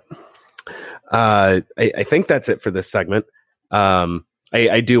 Sorry, what? I think that's it for this segment.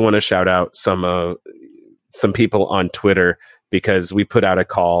 I do want to shout out some people on Twitter because we put out a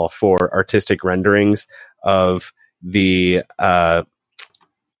call for artistic renderings of the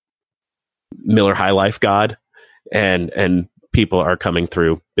Miller High Life God, and people are coming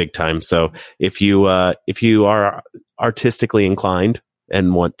through big time. So if you are artistically inclined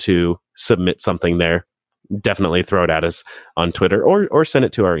and want to submit something there, definitely throw it at us on Twitter or send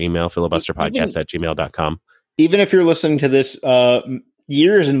it to our email, filibusterpodcast@gmail.com. Even if you're listening to this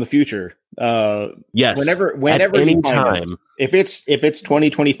years in the future, yes, whenever at any time. If it's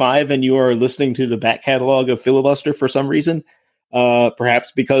 2025 and you are listening to the back catalog of Filibuster for some reason,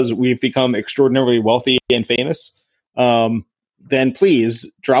 perhaps because we've become extraordinarily wealthy and famous, then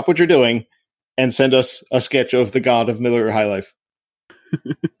please drop what you're doing and send us a sketch of the God of Miller High Life.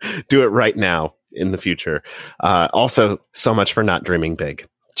 Do it right now in the future. Also, so much for not dreaming big.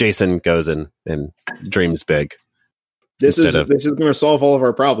 Jason goes and dreams big. This is going to solve all of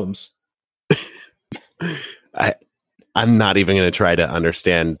our problems. I'm not even going to try to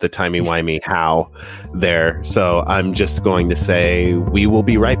understand the timey-wimey how there. So I'm just going to say we will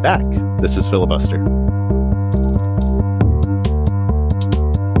be right back. This is Filibuster.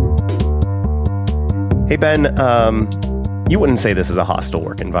 Hey, Ben, you wouldn't say this is a hostile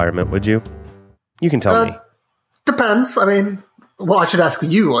work environment, would you? You can tell me. Depends. I mean, well, I should ask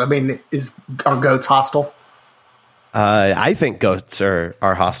you. I mean, are goats hostile? I think goats are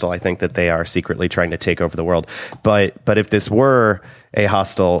hostile. I think that they are secretly trying to take over the world. But if this were a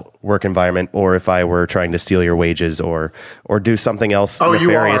hostile work environment, or if I were trying to steal your wages or do something else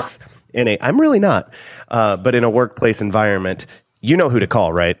nefarious I'm really not. But in a workplace environment, you know who to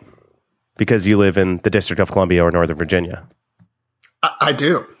call, right? Because you live in the District of Columbia or Northern Virginia. I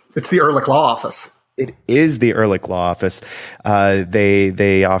do. It's the Ehrlich Law Office. It is the Ehrlich Law Office.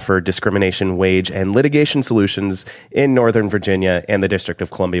 They offer discrimination, wage, and litigation solutions in Northern Virginia and the District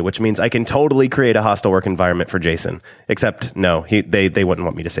of Columbia, which means I can totally create a hostile work environment for Jason. Except, no, they wouldn't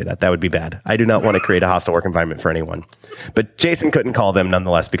want me to say that. That would be bad. I do not want to create a hostile work environment for anyone. But Jason couldn't call them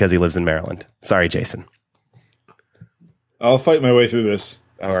nonetheless because he lives in Maryland. Sorry, Jason. I'll fight my way through this.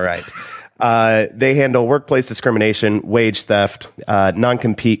 All right. They handle workplace discrimination, wage theft,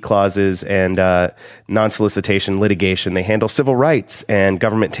 non-compete clauses, and non-solicitation litigation. They handle civil rights and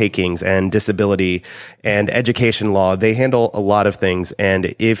government takings and disability and education law. They handle a lot of things.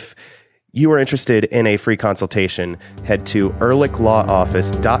 And if you are interested in a free consultation, head to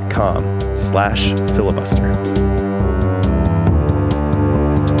ehrlichlawoffice.com/filibuster.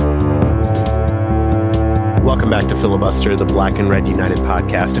 Welcome back to Filibuster, the Black and Red United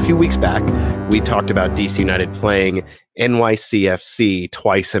podcast. A few weeks back, we talked about DC United playing NYCFC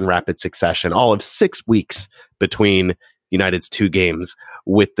twice in rapid succession, all of 6 weeks between United's 2 games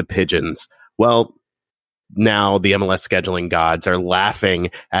with the Pigeons. Well, now the MLS scheduling gods are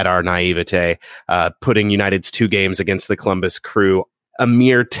laughing at our naivete, putting United's 2 games against the Columbus Crew a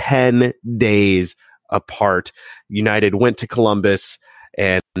mere 10 days apart. United went to Columbus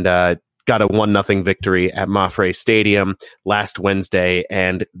and got a 1-0 victory at Mafre Stadium last Wednesday,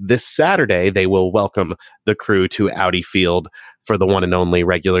 and this Saturday they will welcome the Crew to Audi Field for the one and only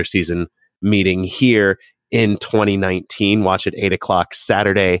regular season meeting here in 2019. Watch at 8 o'clock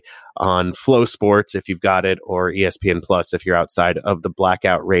Saturday on Flow Sports if you've got it, or ESPN Plus if you're outside of the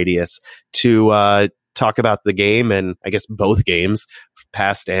blackout radius, to talk about the game, and I guess both games,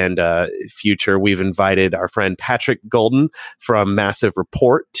 past and future. We've invited our friend Patrick Golden from Massive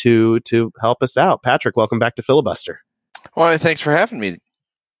Report to help us out. Patrick, welcome back to Filibuster. Well, thanks for having me.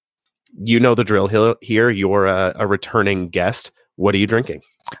 You know the drill here. You're a returning guest. What are you drinking?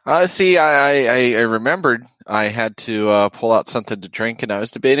 See, I remembered I had to pull out something to drink, and I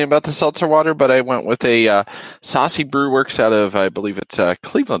was debating about the seltzer water, but I went with a Saucy Brew Works out of, I believe it's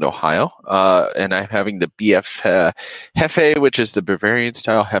Cleveland, Ohio, and I'm having the BF Hefe, which is the Bavarian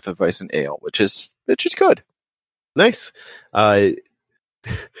style Hefeweizen ale, which is good. Nice.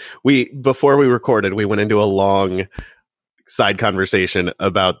 Before we recorded, we went into a long side conversation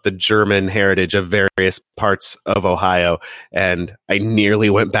about the German heritage of various parts of Ohio, and I nearly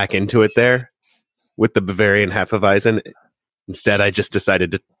went back into it there with the Bavarian Hefeweizen. Instead, I just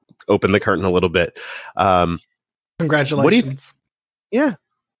decided to open the curtain a little bit. Congratulations.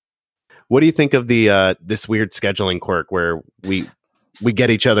 What do you think of the this weird scheduling quirk where we get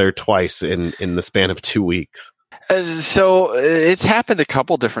each other twice in the span of 2 weeks? So it's happened a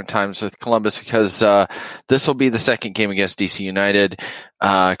couple different times with Columbus because this will be the second game against DC United.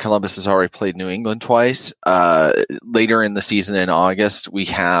 Columbus has already played New England twice. Later in the season in August, we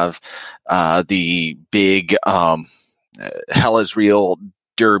have the big Hell is Real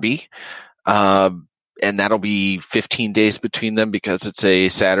Derby. And that'll be 15 days between them because it's a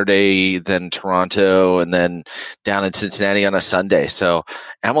Saturday, then Toronto, and then down in Cincinnati on a Sunday. So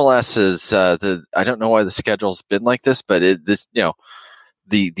MLS is I don't know why the schedule's been like this, but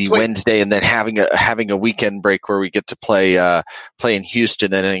the Wednesday and then having a weekend break where we get to play in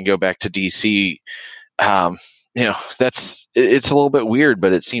Houston and then go back to DC. It's a little bit weird,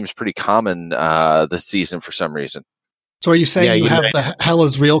 but it seems pretty common this season for some reason. So are you saying you have the Hell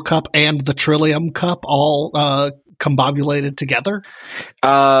is Real Cup and the Trillium Cup all combobulated together?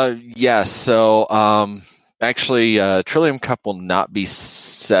 Yes. So actually, Trillium Cup will not be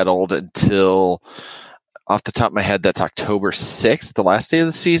settled until, off the top of my head, that's October 6th, the last day of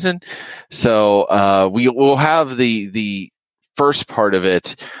the season. So we will have the first part of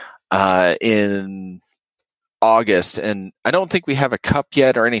it in August. And I don't think we have a cup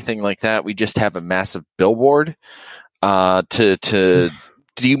yet or anything like that. We just have a massive billboard to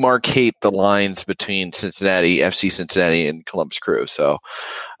demarcate the lines between FC Cincinnati and Columbus Crew. So,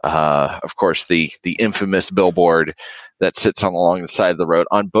 of course, the infamous billboard that sits along the side of the road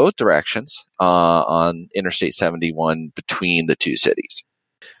on both directions on Interstate 71 between the two cities.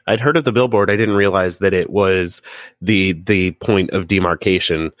 I'd heard of the billboard. I didn't realize that it was the point of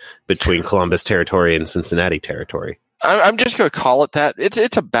demarcation between Columbus territory and Cincinnati territory. I'm just going to call it that.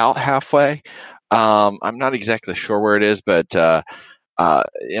 It's about halfway. I'm not exactly sure where it is, but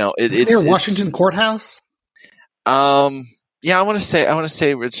it's near Washington Courthouse. Yeah, I want to say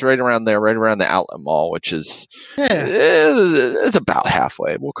it's right around there, right around the Outlet Mall, which is it's about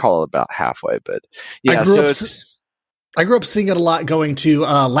halfway. We'll call it about halfway, but yeah. I grew up seeing it a lot going to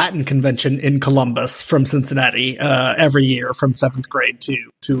Latin convention in Columbus from Cincinnati every year from 7th grade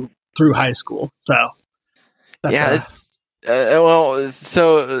to through high school. So that's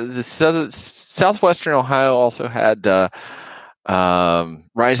so the Southwestern Ohio also had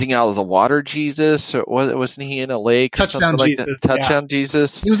Rising Out of the Water Jesus, or wasn't he in a lake? Touchdown like Jesus. That? Touchdown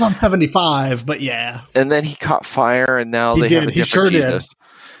Jesus. He was on 75, but yeah. And then he caught fire, and now he they have a different sure Jesus. Did.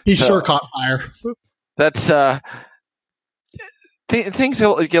 He sure caught fire. That's things get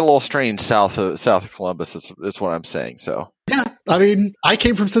a little strange south of Columbus. Is what I'm saying. So yeah, I mean, I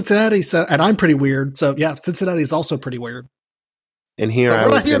came from Cincinnati, and I'm pretty weird. So yeah, Cincinnati is also pretty weird. And here we're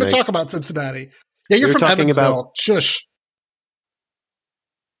not here to talk about Cincinnati. Yeah, you're from Evansville. Shush.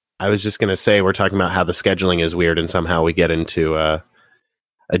 I was just going to say we're talking about how the scheduling is weird, and somehow we get into a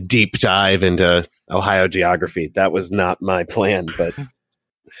deep dive into Ohio geography. That was not my plan, but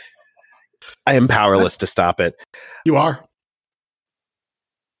I am powerless to stop it. You are.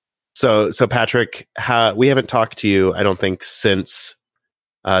 So Patrick, we haven't talked to you, I don't think, since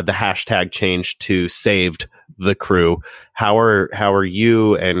the hashtag changed to Saved the Crew. How are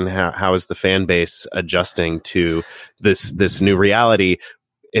you, and how is the fan base adjusting to this new reality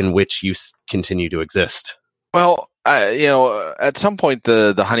in which you continue to exist? Well, at some point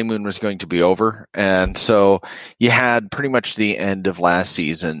the honeymoon was going to be over, and so you had pretty much the end of last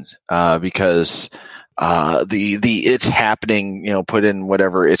season because the it's happening, put in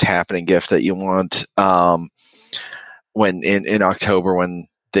whatever it's happening gift that you want. When in October, when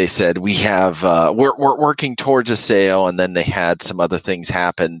they said we have we're working towards a sale, and then they had some other things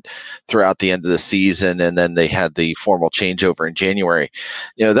happen throughout the end of the season, and then they had the formal changeover in January.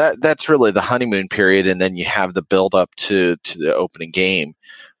 That's really the honeymoon period, and then you have the build up to the opening game,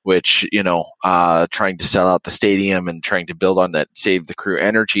 which trying to sell out the stadium and trying to build on that Save the Crew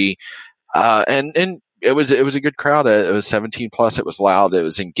energy, and it was a good crowd. It was 17 plus. It was loud. It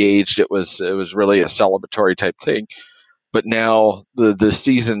was engaged. It was really a celebratory type thing. But now the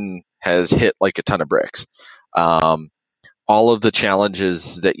season has hit like a ton of bricks. all of the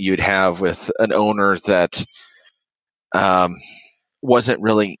challenges that you'd have with an owner that wasn't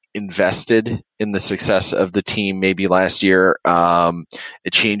really invested in the success of the team maybe last year, a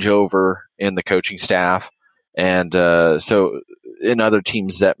changeover in the coaching staff. And so in other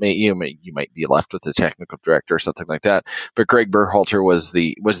teams that you might be left with a technical director or something like that. But Greg Berhalter was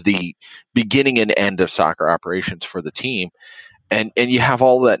the beginning and end of soccer operations for the team. And you have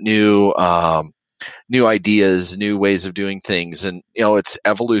all that new ideas, new ways of doing things. And, it's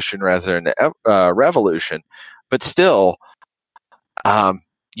evolution rather than revolution, but still,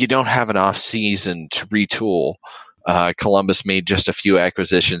 you don't have an off season to retool. Columbus made just a few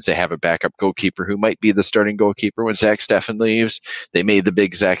acquisitions. They have a backup goalkeeper who might be the starting goalkeeper when Zach Steffen leaves. They made the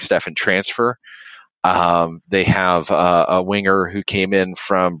big Zach Steffen transfer. They have a winger who came in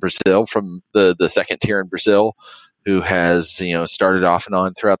from Brazil, from the second tier in Brazil, who has started off and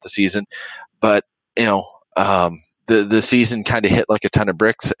on throughout the season. But the season kind of hit like a ton of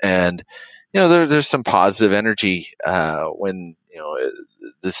bricks, and there's some positive energy when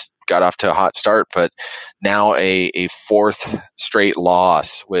this got off to a hot start, but now a fourth straight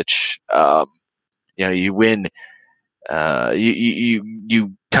loss, which you win.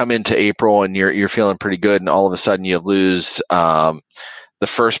 You come into April and you're feeling pretty good, and all of a sudden you lose the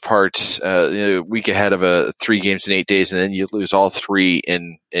first part week ahead of 3 games in 8 days, and then you lose all 3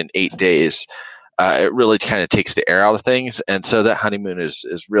 in 8 days. It really kind of takes the air out of things, and so that honeymoon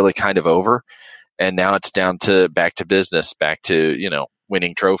is really kind of over. And now it's down to back to business, back to,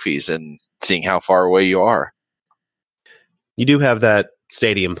 winning trophies and seeing how far away you are. You do have that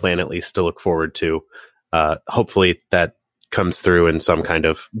stadium plan at least to look forward to. Hopefully that comes through in some kind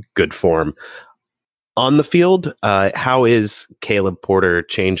of good form. On the field, how is Caleb Porter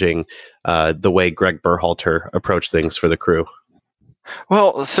changing the way Greg Berhalter approached things for the Crew?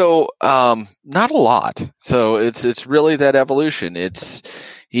 Well, so not a lot. So it's really that evolution. It's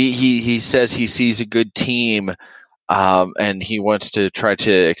he says he sees a good team, and he wants to try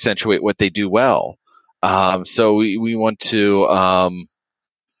to accentuate what they do well. So we want to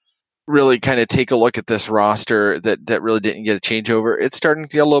really kind of take a look at this roster that really didn't get a changeover. It's starting to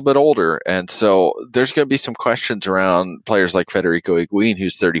get a little bit older, and so there's going to be some questions around players like Federico Higuain,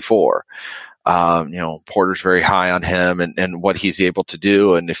 who's 34. Porter's very high on him and what he's able to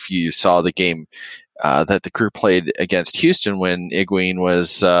do. And if you saw the game that the Crew played against Houston when Higuain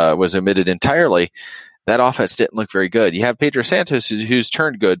was omitted entirely, that offense didn't look very good. You have Pedro Santos who's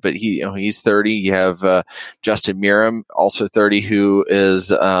turned good, but he's 30. You have Justin Meram, also 30, who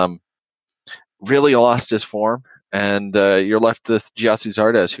is really lost his form, and you're left with Gyasi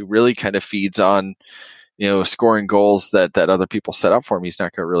Zardes, who really kind of feeds on scoring goals that other people set up for him. He's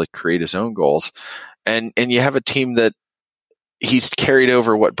not going to really create his own goals. And you have a team that he's carried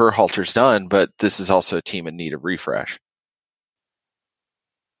over what Berhalter's done, but this is also a team in need of refresh.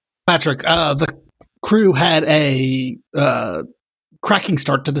 Patrick, the Crew had a cracking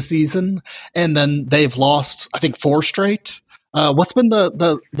start to the season, and then they've lost, I think, 4 straight. What's been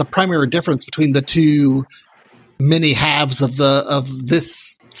the primary difference between the two mini halves of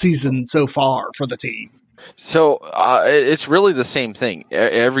this season so far for the team? So it's really the same thing.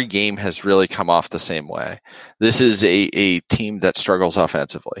 Every game has really come off the same way. This is a team that struggles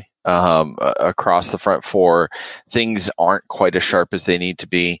offensively. Across the front 4, things aren't quite as sharp as they need to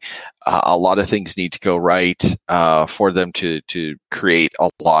be. A lot of things need to go right for them to create a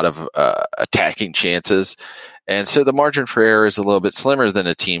lot of attacking chances. And so the margin for error is a little bit slimmer than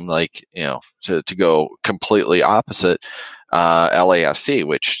a team like, to go completely opposite LAFC,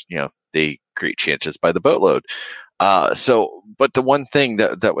 which, they create chances by the boatload. But the one thing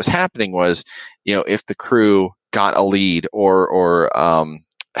that was happening was, if the Crew got a lead or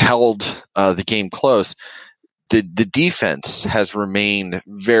held the game close, the defense has remained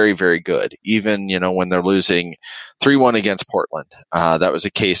very, very good. Even, when they're losing 3-1 against Portland, that was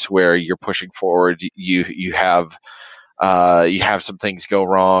a case where you're pushing forward. You have some things go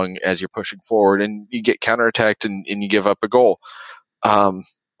wrong as you're pushing forward, and you get counterattacked and you give up a goal.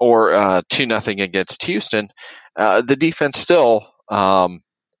 Or 2-0 against Houston, the defense still,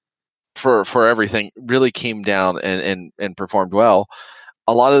 for everything, really came down and performed well.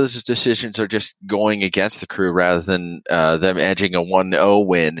 A lot of those decisions are just going against the Crew rather than them edging a 1-0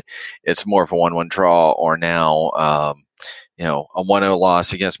 win. It's more of a 1-1 draw, or now a 1-0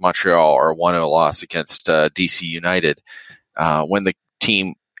 loss against Montreal or a 1-0 loss against DC United. When the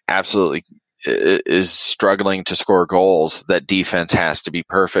team absolutely is struggling to score goals, that defense has to be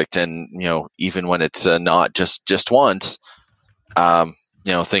perfect. And, even when it's not just once,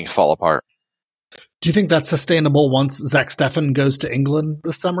 things fall apart. Do you think that's sustainable once Zach Steffen goes to England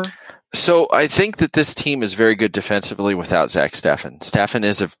this summer? So I think that this team is very good defensively without Zach Steffen. Steffen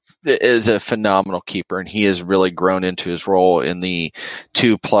is a phenomenal keeper, and he has really grown into his role in the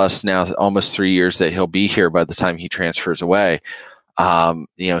 2+ now almost 3 years that he'll be here by the time he transfers away.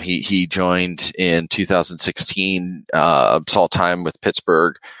 He joined in 2016, saw time with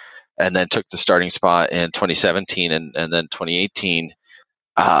Pittsburgh, and then took the starting spot in 2017 and then 2018.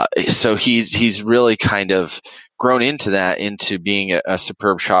 So he's really kind of grown into being a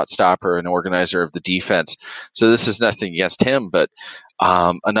superb shot stopper and organizer of the defense. So this is nothing against him, but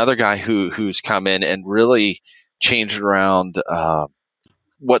another guy who's come in and really changed around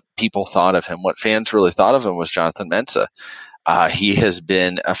what people thought of him, what fans really thought of him, was Jonathan Mensah. He has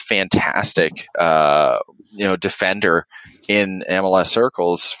been a fantastic defender in MLS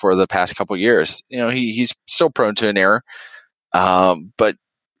circles for the past couple of years. He's still prone to an error, but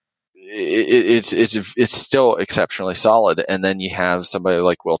it's still exceptionally solid. And then you have somebody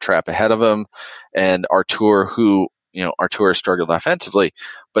like Will Trapp ahead of him, and Artur, who Artur struggled offensively,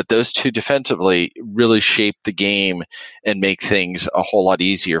 but those two defensively really shape the game and make things a whole lot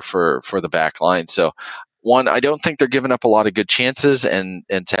easier for the back line. So one, I don't think they're giving up a lot of good chances, and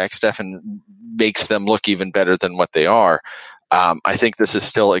Zach Steffen makes them look even better than what they are. I think this is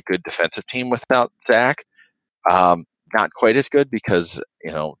still a good defensive team without Zach. Not quite as good because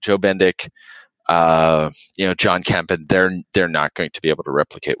Joe Bendik, John Kemp, they're not going to be able to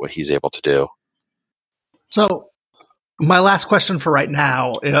replicate what he's able to do. So my last question for right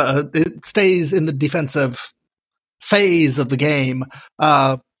now, it stays in the defensive phase of the game.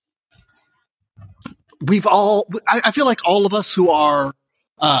 I feel like all of us who are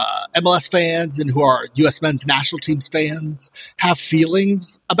MLS fans and who are U.S. men's national teams fans have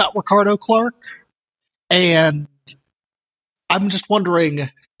feelings about Ricardo Clark. And I'm just wondering,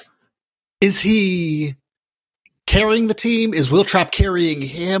 is he carrying the team? Is Will Trapp carrying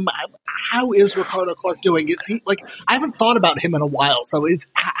him? How is Ricardo Clark doing? Is he I haven't thought about him in a while. So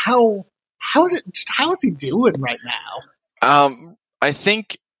how is he doing right now? I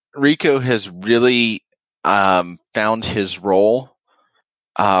think Rico has really found his role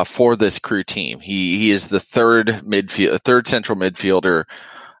for this crew team. He is the third central midfielder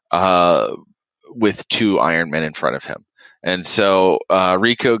with two Ironmen in front of him. And so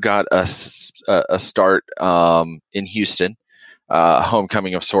Rico got a start in Houston,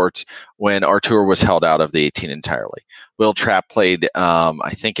 homecoming of sorts, when Artur was held out of the 18 entirely. Will Trapp played,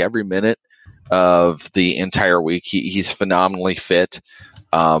 I think, every minute of the entire week. He's phenomenally fit.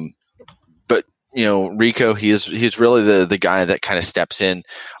 But Rico, he's really the guy that kind of steps in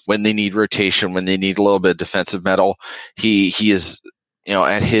when they need rotation, when they need a little bit of defensive metal. He is,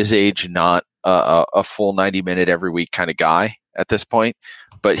 at his age, not a full 90-minute every week kind of guy at this point,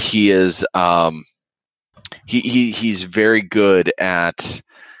 but he is he's very good at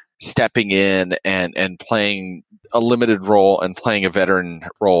stepping in and playing a limited role and playing a veteran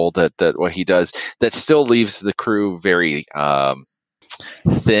role that what he does that still leaves the crew very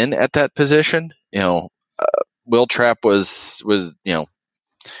thin at that position. Will Trapp was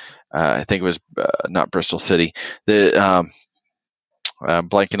I think it was not Bristol City.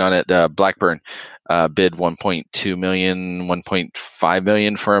 Blanking on it, Blackburn bid 1.2 million, 1.5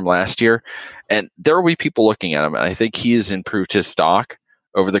 million for him last year. And there will be people looking at him. And I think he's improved his stock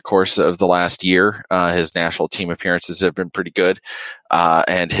over the course of the last year. His national team appearances have been pretty good.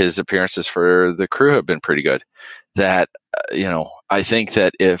 And his appearances for the crew have been pretty good. That, I think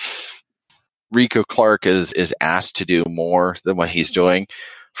that if Rico Clark is asked to do more than what he's doing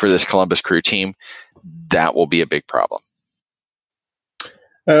for this Columbus Crew team, that will be a big problem.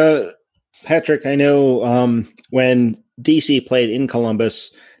 Patrick, I know when DC played in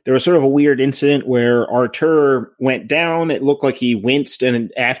Columbus, there was sort of a weird incident where Artur went down. It looked like he winced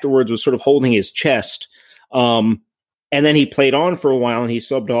and afterwards was sort of holding his chest. And then he played on for a while and he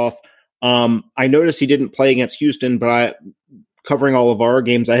subbed off. I noticed he didn't play against Houston, but covering all of our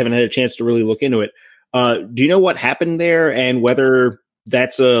games, I haven't had a chance to really look into it. Do you know what happened there and whether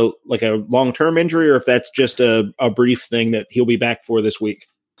that's a long-term injury or if that's just a brief thing that he'll be back for this week?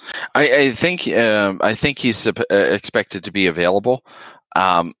 I think he's expected to be available.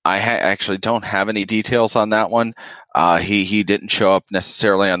 I actually don't have any details on that one. He didn't show up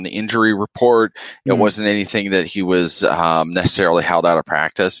necessarily on the injury report. It wasn't anything that he was necessarily held out of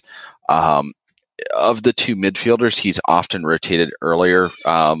practice. Of the two midfielders, he's often rotated earlier.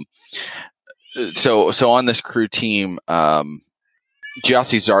 So on this crew team,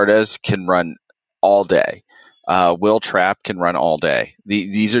 Gyasi Zardes can run all day. Will Trapp can run all day.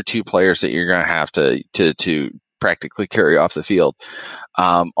 These are two players that you're going to have to practically carry off the field.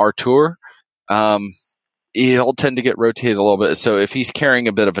 Artur, he'll tend to get rotated a little bit. So if he's carrying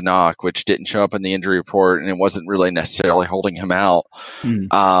a bit of a knock, which didn't show up in the injury report, and it wasn't really necessarily holding him out,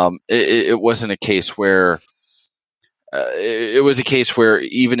 it wasn't a case where it was a case where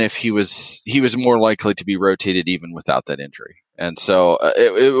even if he was more likely to be rotated even without that injury. And so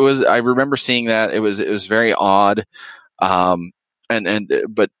it was. I remember seeing that. It was very odd, but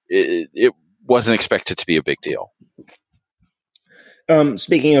it wasn't expected to be a big deal.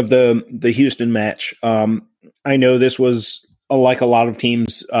 Speaking of the Houston match, I know this was like a lot of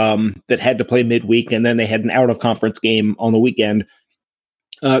teams that had to play midweek, and then they had an out of conference game on the weekend.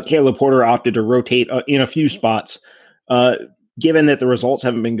 Caleb Porter opted to rotate in a few spots. Given that the results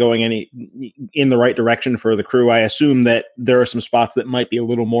haven't been going in the right direction for the Crew, I assume that there are some spots that might be a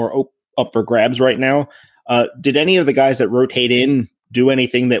little more up for grabs right now. Did any of the guys that rotate in do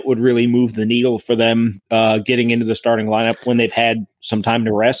anything that would really move the needle for them getting into the starting lineup when they've had some time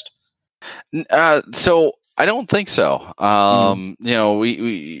to rest? So I don't think so. You know,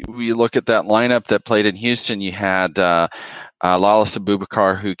 we look at that lineup that played in Houston. You had Lalas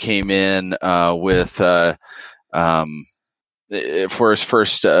Abubakar, who came in with for his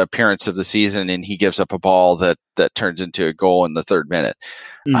first appearance of the season, and he gives up a ball that turns into a goal in the third minute.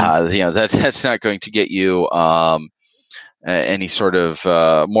 You know, that's not going to get you any sort of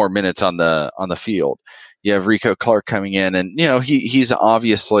more minutes on the field. You have Rico Clark coming in, and you know he's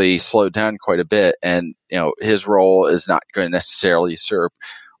obviously slowed down quite a bit, and you know his role is not going to necessarily serve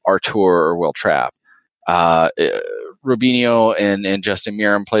Artur or Will Trapp. Rubinho and Justin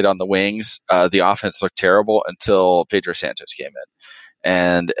Miram played on the wings. The offense looked terrible until Pedro Santos came in,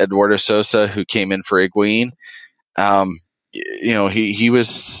 and Eduardo Sosa, who came in for Higuain, you know he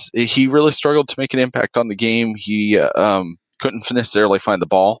really struggled to make an impact on the game. He couldn't necessarily find the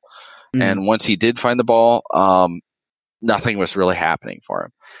ball, and once he did find the ball, nothing was really happening for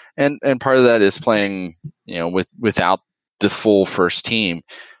him. And part of that is playing, you know, without the full first team.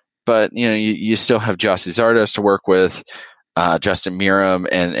 But you know, you still have Gyasi Zardes to work with. Justin Miram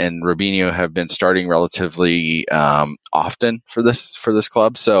and Rubinho have been starting relatively often for this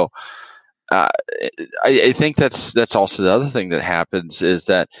club. So I think that's also the other thing that happens is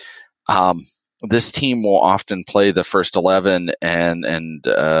that this team will often play the first 11, and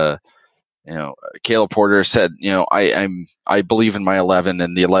you know, Caleb Porter said, you know, I believe in my 11,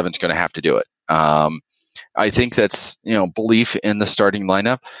 and the 11's going to have to do it. I think that's, you know, belief in the starting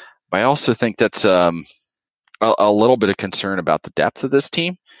lineup. But I also think that's a little bit of concern about the depth of this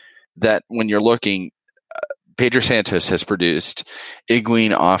team. That when you're looking, Pedro Santos has produced.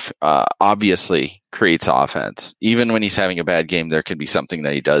 Higuain obviously creates offense. Even when he's having a bad game, there can be something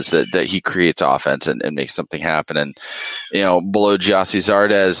that he does that he creates offense and makes something happen. And you know, below Gyasi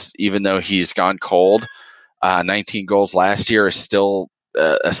Zardes, even though he's gone cold, 19 goals last year is still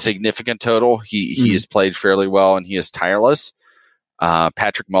a significant total. He has played fairly well, and he is tireless.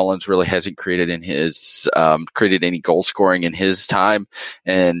 Patrick Mullins really hasn't created any goal scoring in his time,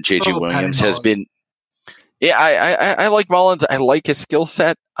 and JJ Williams has been. Yeah, I like Mullins. I like his skill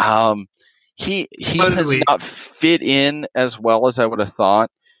set. He has not fit in as well as I would have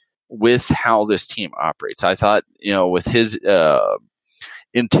thought with how this team operates. I thought, you know, with his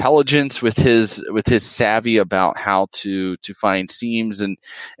intelligence, with his savvy about how to find seams and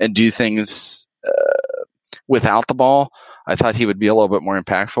do things without the ball, I thought he would be a little bit more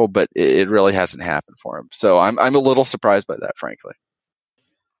impactful, but it really hasn't happened for him. So I'm a little surprised by that, frankly.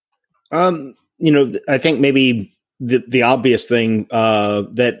 You know, I think maybe the obvious thing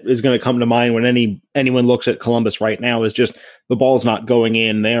that is going to come to mind when anyone looks at Columbus right now is just the ball's not going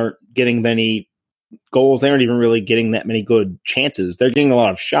in. They aren't getting many goals. They aren't even really getting that many good chances. They're getting a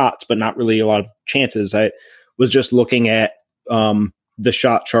lot of shots, but not really a lot of chances. I was just looking at the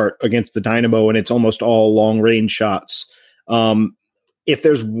shot chart against the Dynamo, and it's almost all long range shots. If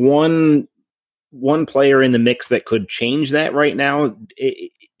there's one player in the mix that could change that right now,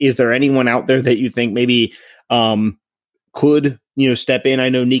 is there anyone out there that you think maybe could, you know, step in? I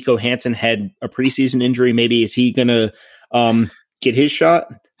know Nico Hansen had a preseason injury. Maybe is he going to get his shot?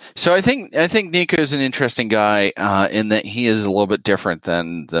 So I think Nico is an interesting guy in that he is a little bit different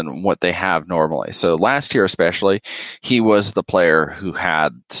than what they have normally. So last year especially, he was the player who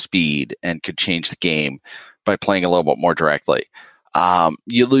had speed and could change the game by playing a little bit more directly.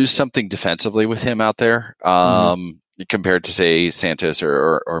 You lose something defensively with him out there compared to, say, Santos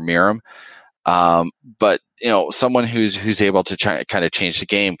or Miram. But you know, someone who's able to kind of change the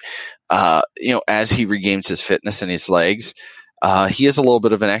game, you know, as he regains his fitness and his legs, he is a little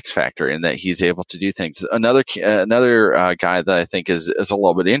bit of an X factor in that he's able to do things. Another guy that I think is a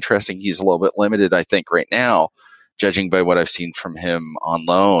little bit interesting. He's a little bit limited, I think, right now, judging by what I've seen from him on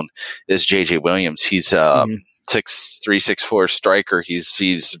loan, is JJ Williams. He's 6'3", 6'4" striker.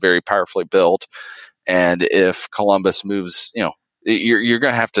 He's very powerfully built. And if Columbus moves, you're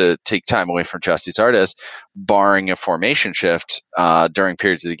going to have to take time away from Justy Zardes, barring a formation shift during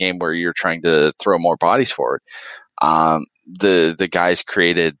periods of the game where you're trying to throw more bodies forward. The guy's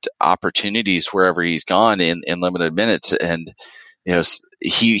created opportunities wherever he's gone in limited minutes, and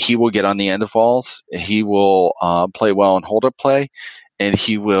he will get on the end of balls. He will play well in hold up play, and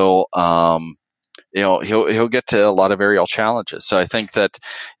he will he'll get to a lot of aerial challenges. So I think that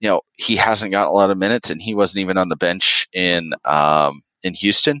he hasn't got a lot of minutes, and he wasn't even on the bench in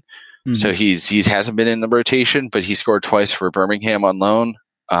Houston. Mm-hmm. So he hasn't been in the rotation, but he scored twice for Birmingham on loan.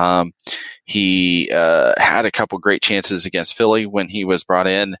 He had a couple great chances against Philly when he was brought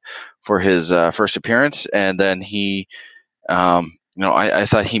in for his first appearance, and then he, I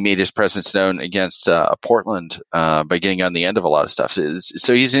thought he made his presence known against Portland by getting on the end of a lot of stuff.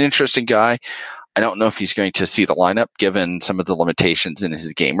 So he's an interesting guy. I don't know if he's going to see the lineup given some of the limitations in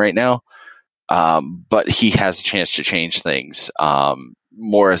his game right now, but he has a chance to change things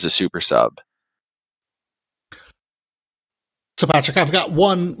more as a super sub. So, Patrick, I've got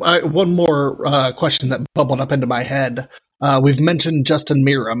one more question that bubbled up into my head. We've mentioned Justin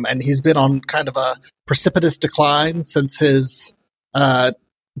Meram, and he's been on kind of a precipitous decline since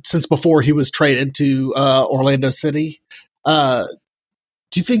before he was traded to Orlando City. Do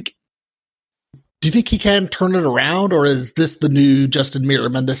you think he can turn it around, or is this the new Justin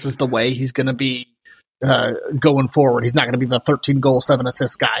Meram, and this is the way he's going to be going forward? He's not going to be the 13-goal,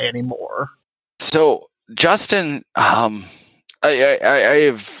 7-assist guy anymore. So, Justin, I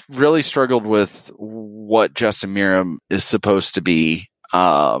have really struggled with what Justin Meram is supposed to be.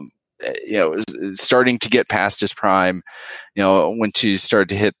 Starting to get past his prime. When to start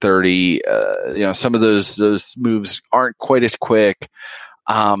to hit 30. Some of those moves aren't quite as quick.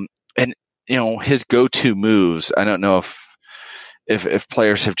 And his go-to moves, I don't know if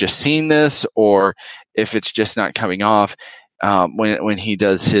players have just seen this or if it's just not coming off. When he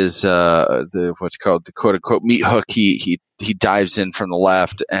does his what's called the quote unquote meat hook, he dives in from the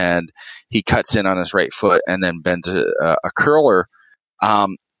left and he cuts in on his right foot and then bends a curler.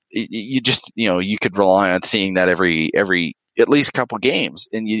 You could rely on seeing that every at least couple games,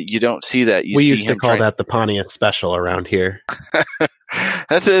 and you don't see that. We used to call that the Pontiac Special around here.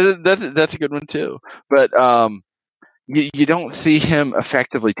 That's a good one too. But you don't see him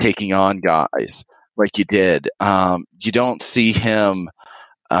effectively taking on guys like you did. You don't see him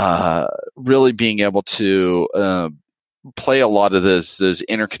really being able to play a lot of those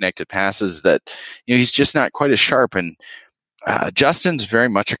interconnected passes that he's just not quite as sharp. And Justin's very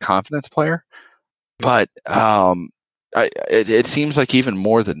much a confidence player, but it seems like even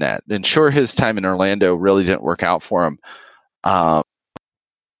more than that. And sure, his time in Orlando really didn't work out for him.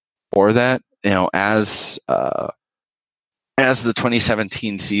 For that, as the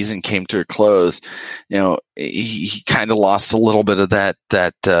 2017 season came to a close, he kind of lost a little bit of that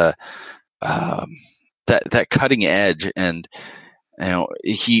cutting edge, and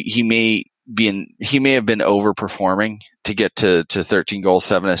he may have been overperforming to get to 13 goals,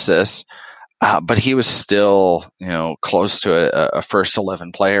 7 assists, but he was still close to a first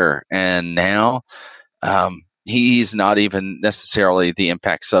 11 player, and now he's not even necessarily the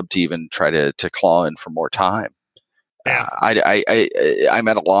impact sub to even try to claw in for more time. I'm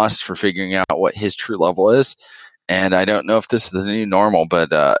at a loss for figuring out what his true level is, and I don't know if this is the new normal, but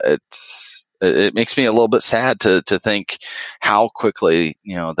it makes me a little bit sad to think how quickly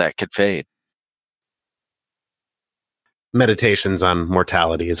that could fade. Meditations on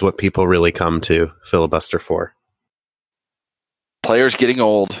mortality is what people really come to filibuster for. Players getting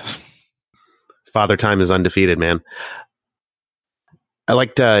old. Father Time is undefeated, man. I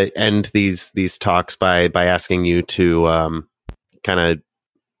like to end these talks by asking you to kind of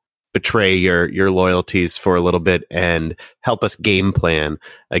betray your loyalties for a little bit and help us game plan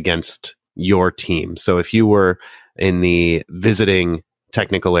against your team. So if you were in the visiting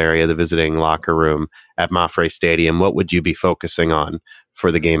technical area, the visiting locker room at Mapfre Stadium, what would you be focusing on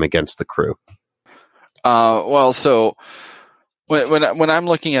for the game against the Crew? So when I'm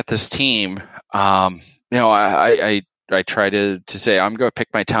looking at this team, I try to say I'm going to pick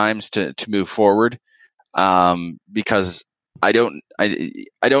my times to move forward, because I don't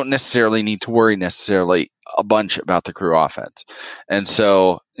necessarily need to worry a bunch about the Crew offense, and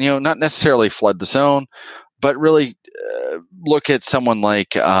so not necessarily flood the zone, but really look at someone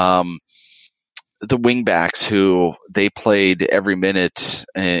like the wingbacks who they played every minute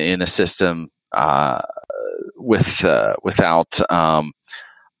in a system without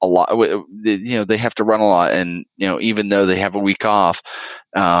a lot. They have to run a lot, and even though they have a week off,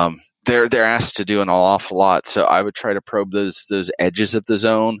 they're asked to do an awful lot. So I would try to probe those edges of the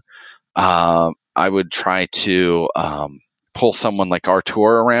zone. I would try to pull someone like Artur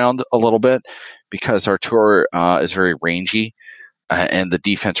around a little bit, because Artur is very rangy, and the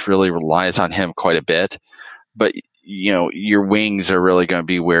defense really relies on him quite a bit. But your wings are really going to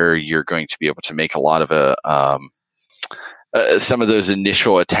be where you're going to be able to make a lot of some of those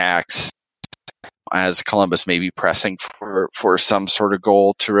initial attacks, as Columbus may be pressing for some sort of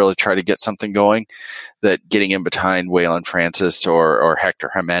goal to really try to get something going. That getting in behind Waylon Francis or Hector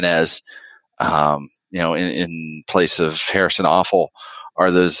Jimenez, in place of Harrison Offal,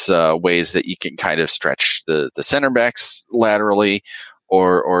 are those ways that you can kind of stretch the center backs laterally,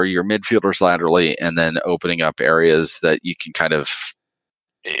 or your midfielders laterally, and then opening up areas that you can kind of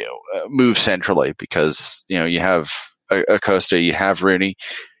move centrally, because you have Acosta, you have Rooney,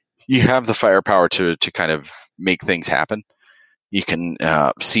 you have the firepower to kind of make things happen. You can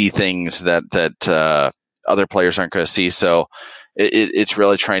see things that other players aren't going to see. So it's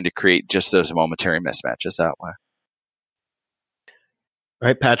really trying to create just those momentary mismatches that way. All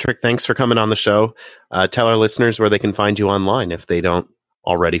right, Patrick, thanks for coming on the show. Tell our listeners where they can find you online if they don't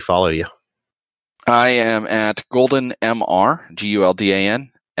already follow you. I am at Golden MR,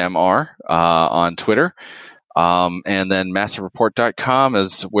 GULDAN MR, on Twitter. And then MassiveReport.com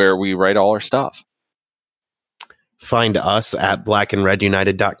is where we write all our stuff. Find us at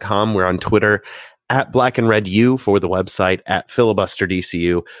blackandredunited.com. We're on Twitter at blackandredu for the website, at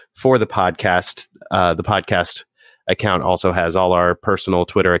filibusterdcu for the podcast. The podcast account also has all our personal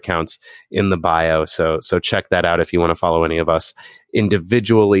Twitter accounts in the bio. So check that out if you want to follow any of us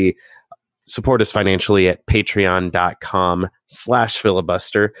individually. Support us financially at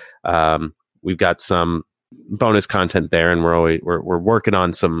patreon.com/filibuster. We've got some bonus content there, and we're working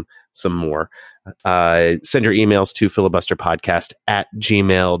on some more. Send your emails to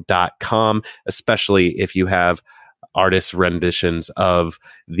filibusterpodcast@gmail.com, especially if you have artist renditions of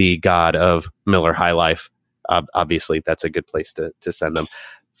the God of Miller High Life. Obviously, that's a good place to send them.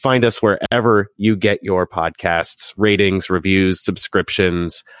 Find us wherever you get your podcasts, ratings, reviews,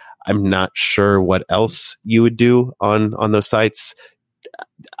 subscriptions. I'm not sure what else you would do on those sites.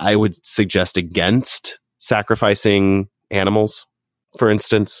 I would suggest against sacrificing animals, for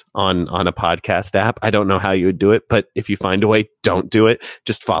instance, on a podcast app. I don't know how you would do it, but if you find a way, don't do it.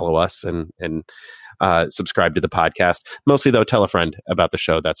 Just follow us and subscribe to the podcast. Mostly, though, tell a friend about the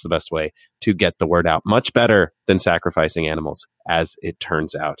show. That's the best way to get the word out. Much better than sacrificing animals, as it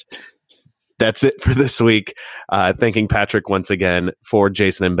turns out. That's it for this week. Thanking Patrick once again. For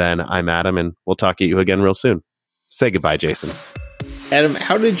Jason and Ben, I'm Adam, and we'll talk to you again real soon. Say goodbye, Jason. Adam,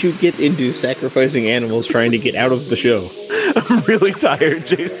 how did you get into sacrificing animals trying to get out of the show? I'm really tired,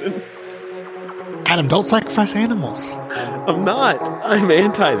 Jason. Adam, don't sacrifice animals. I'm not. I'm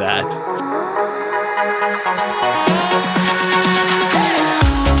anti that.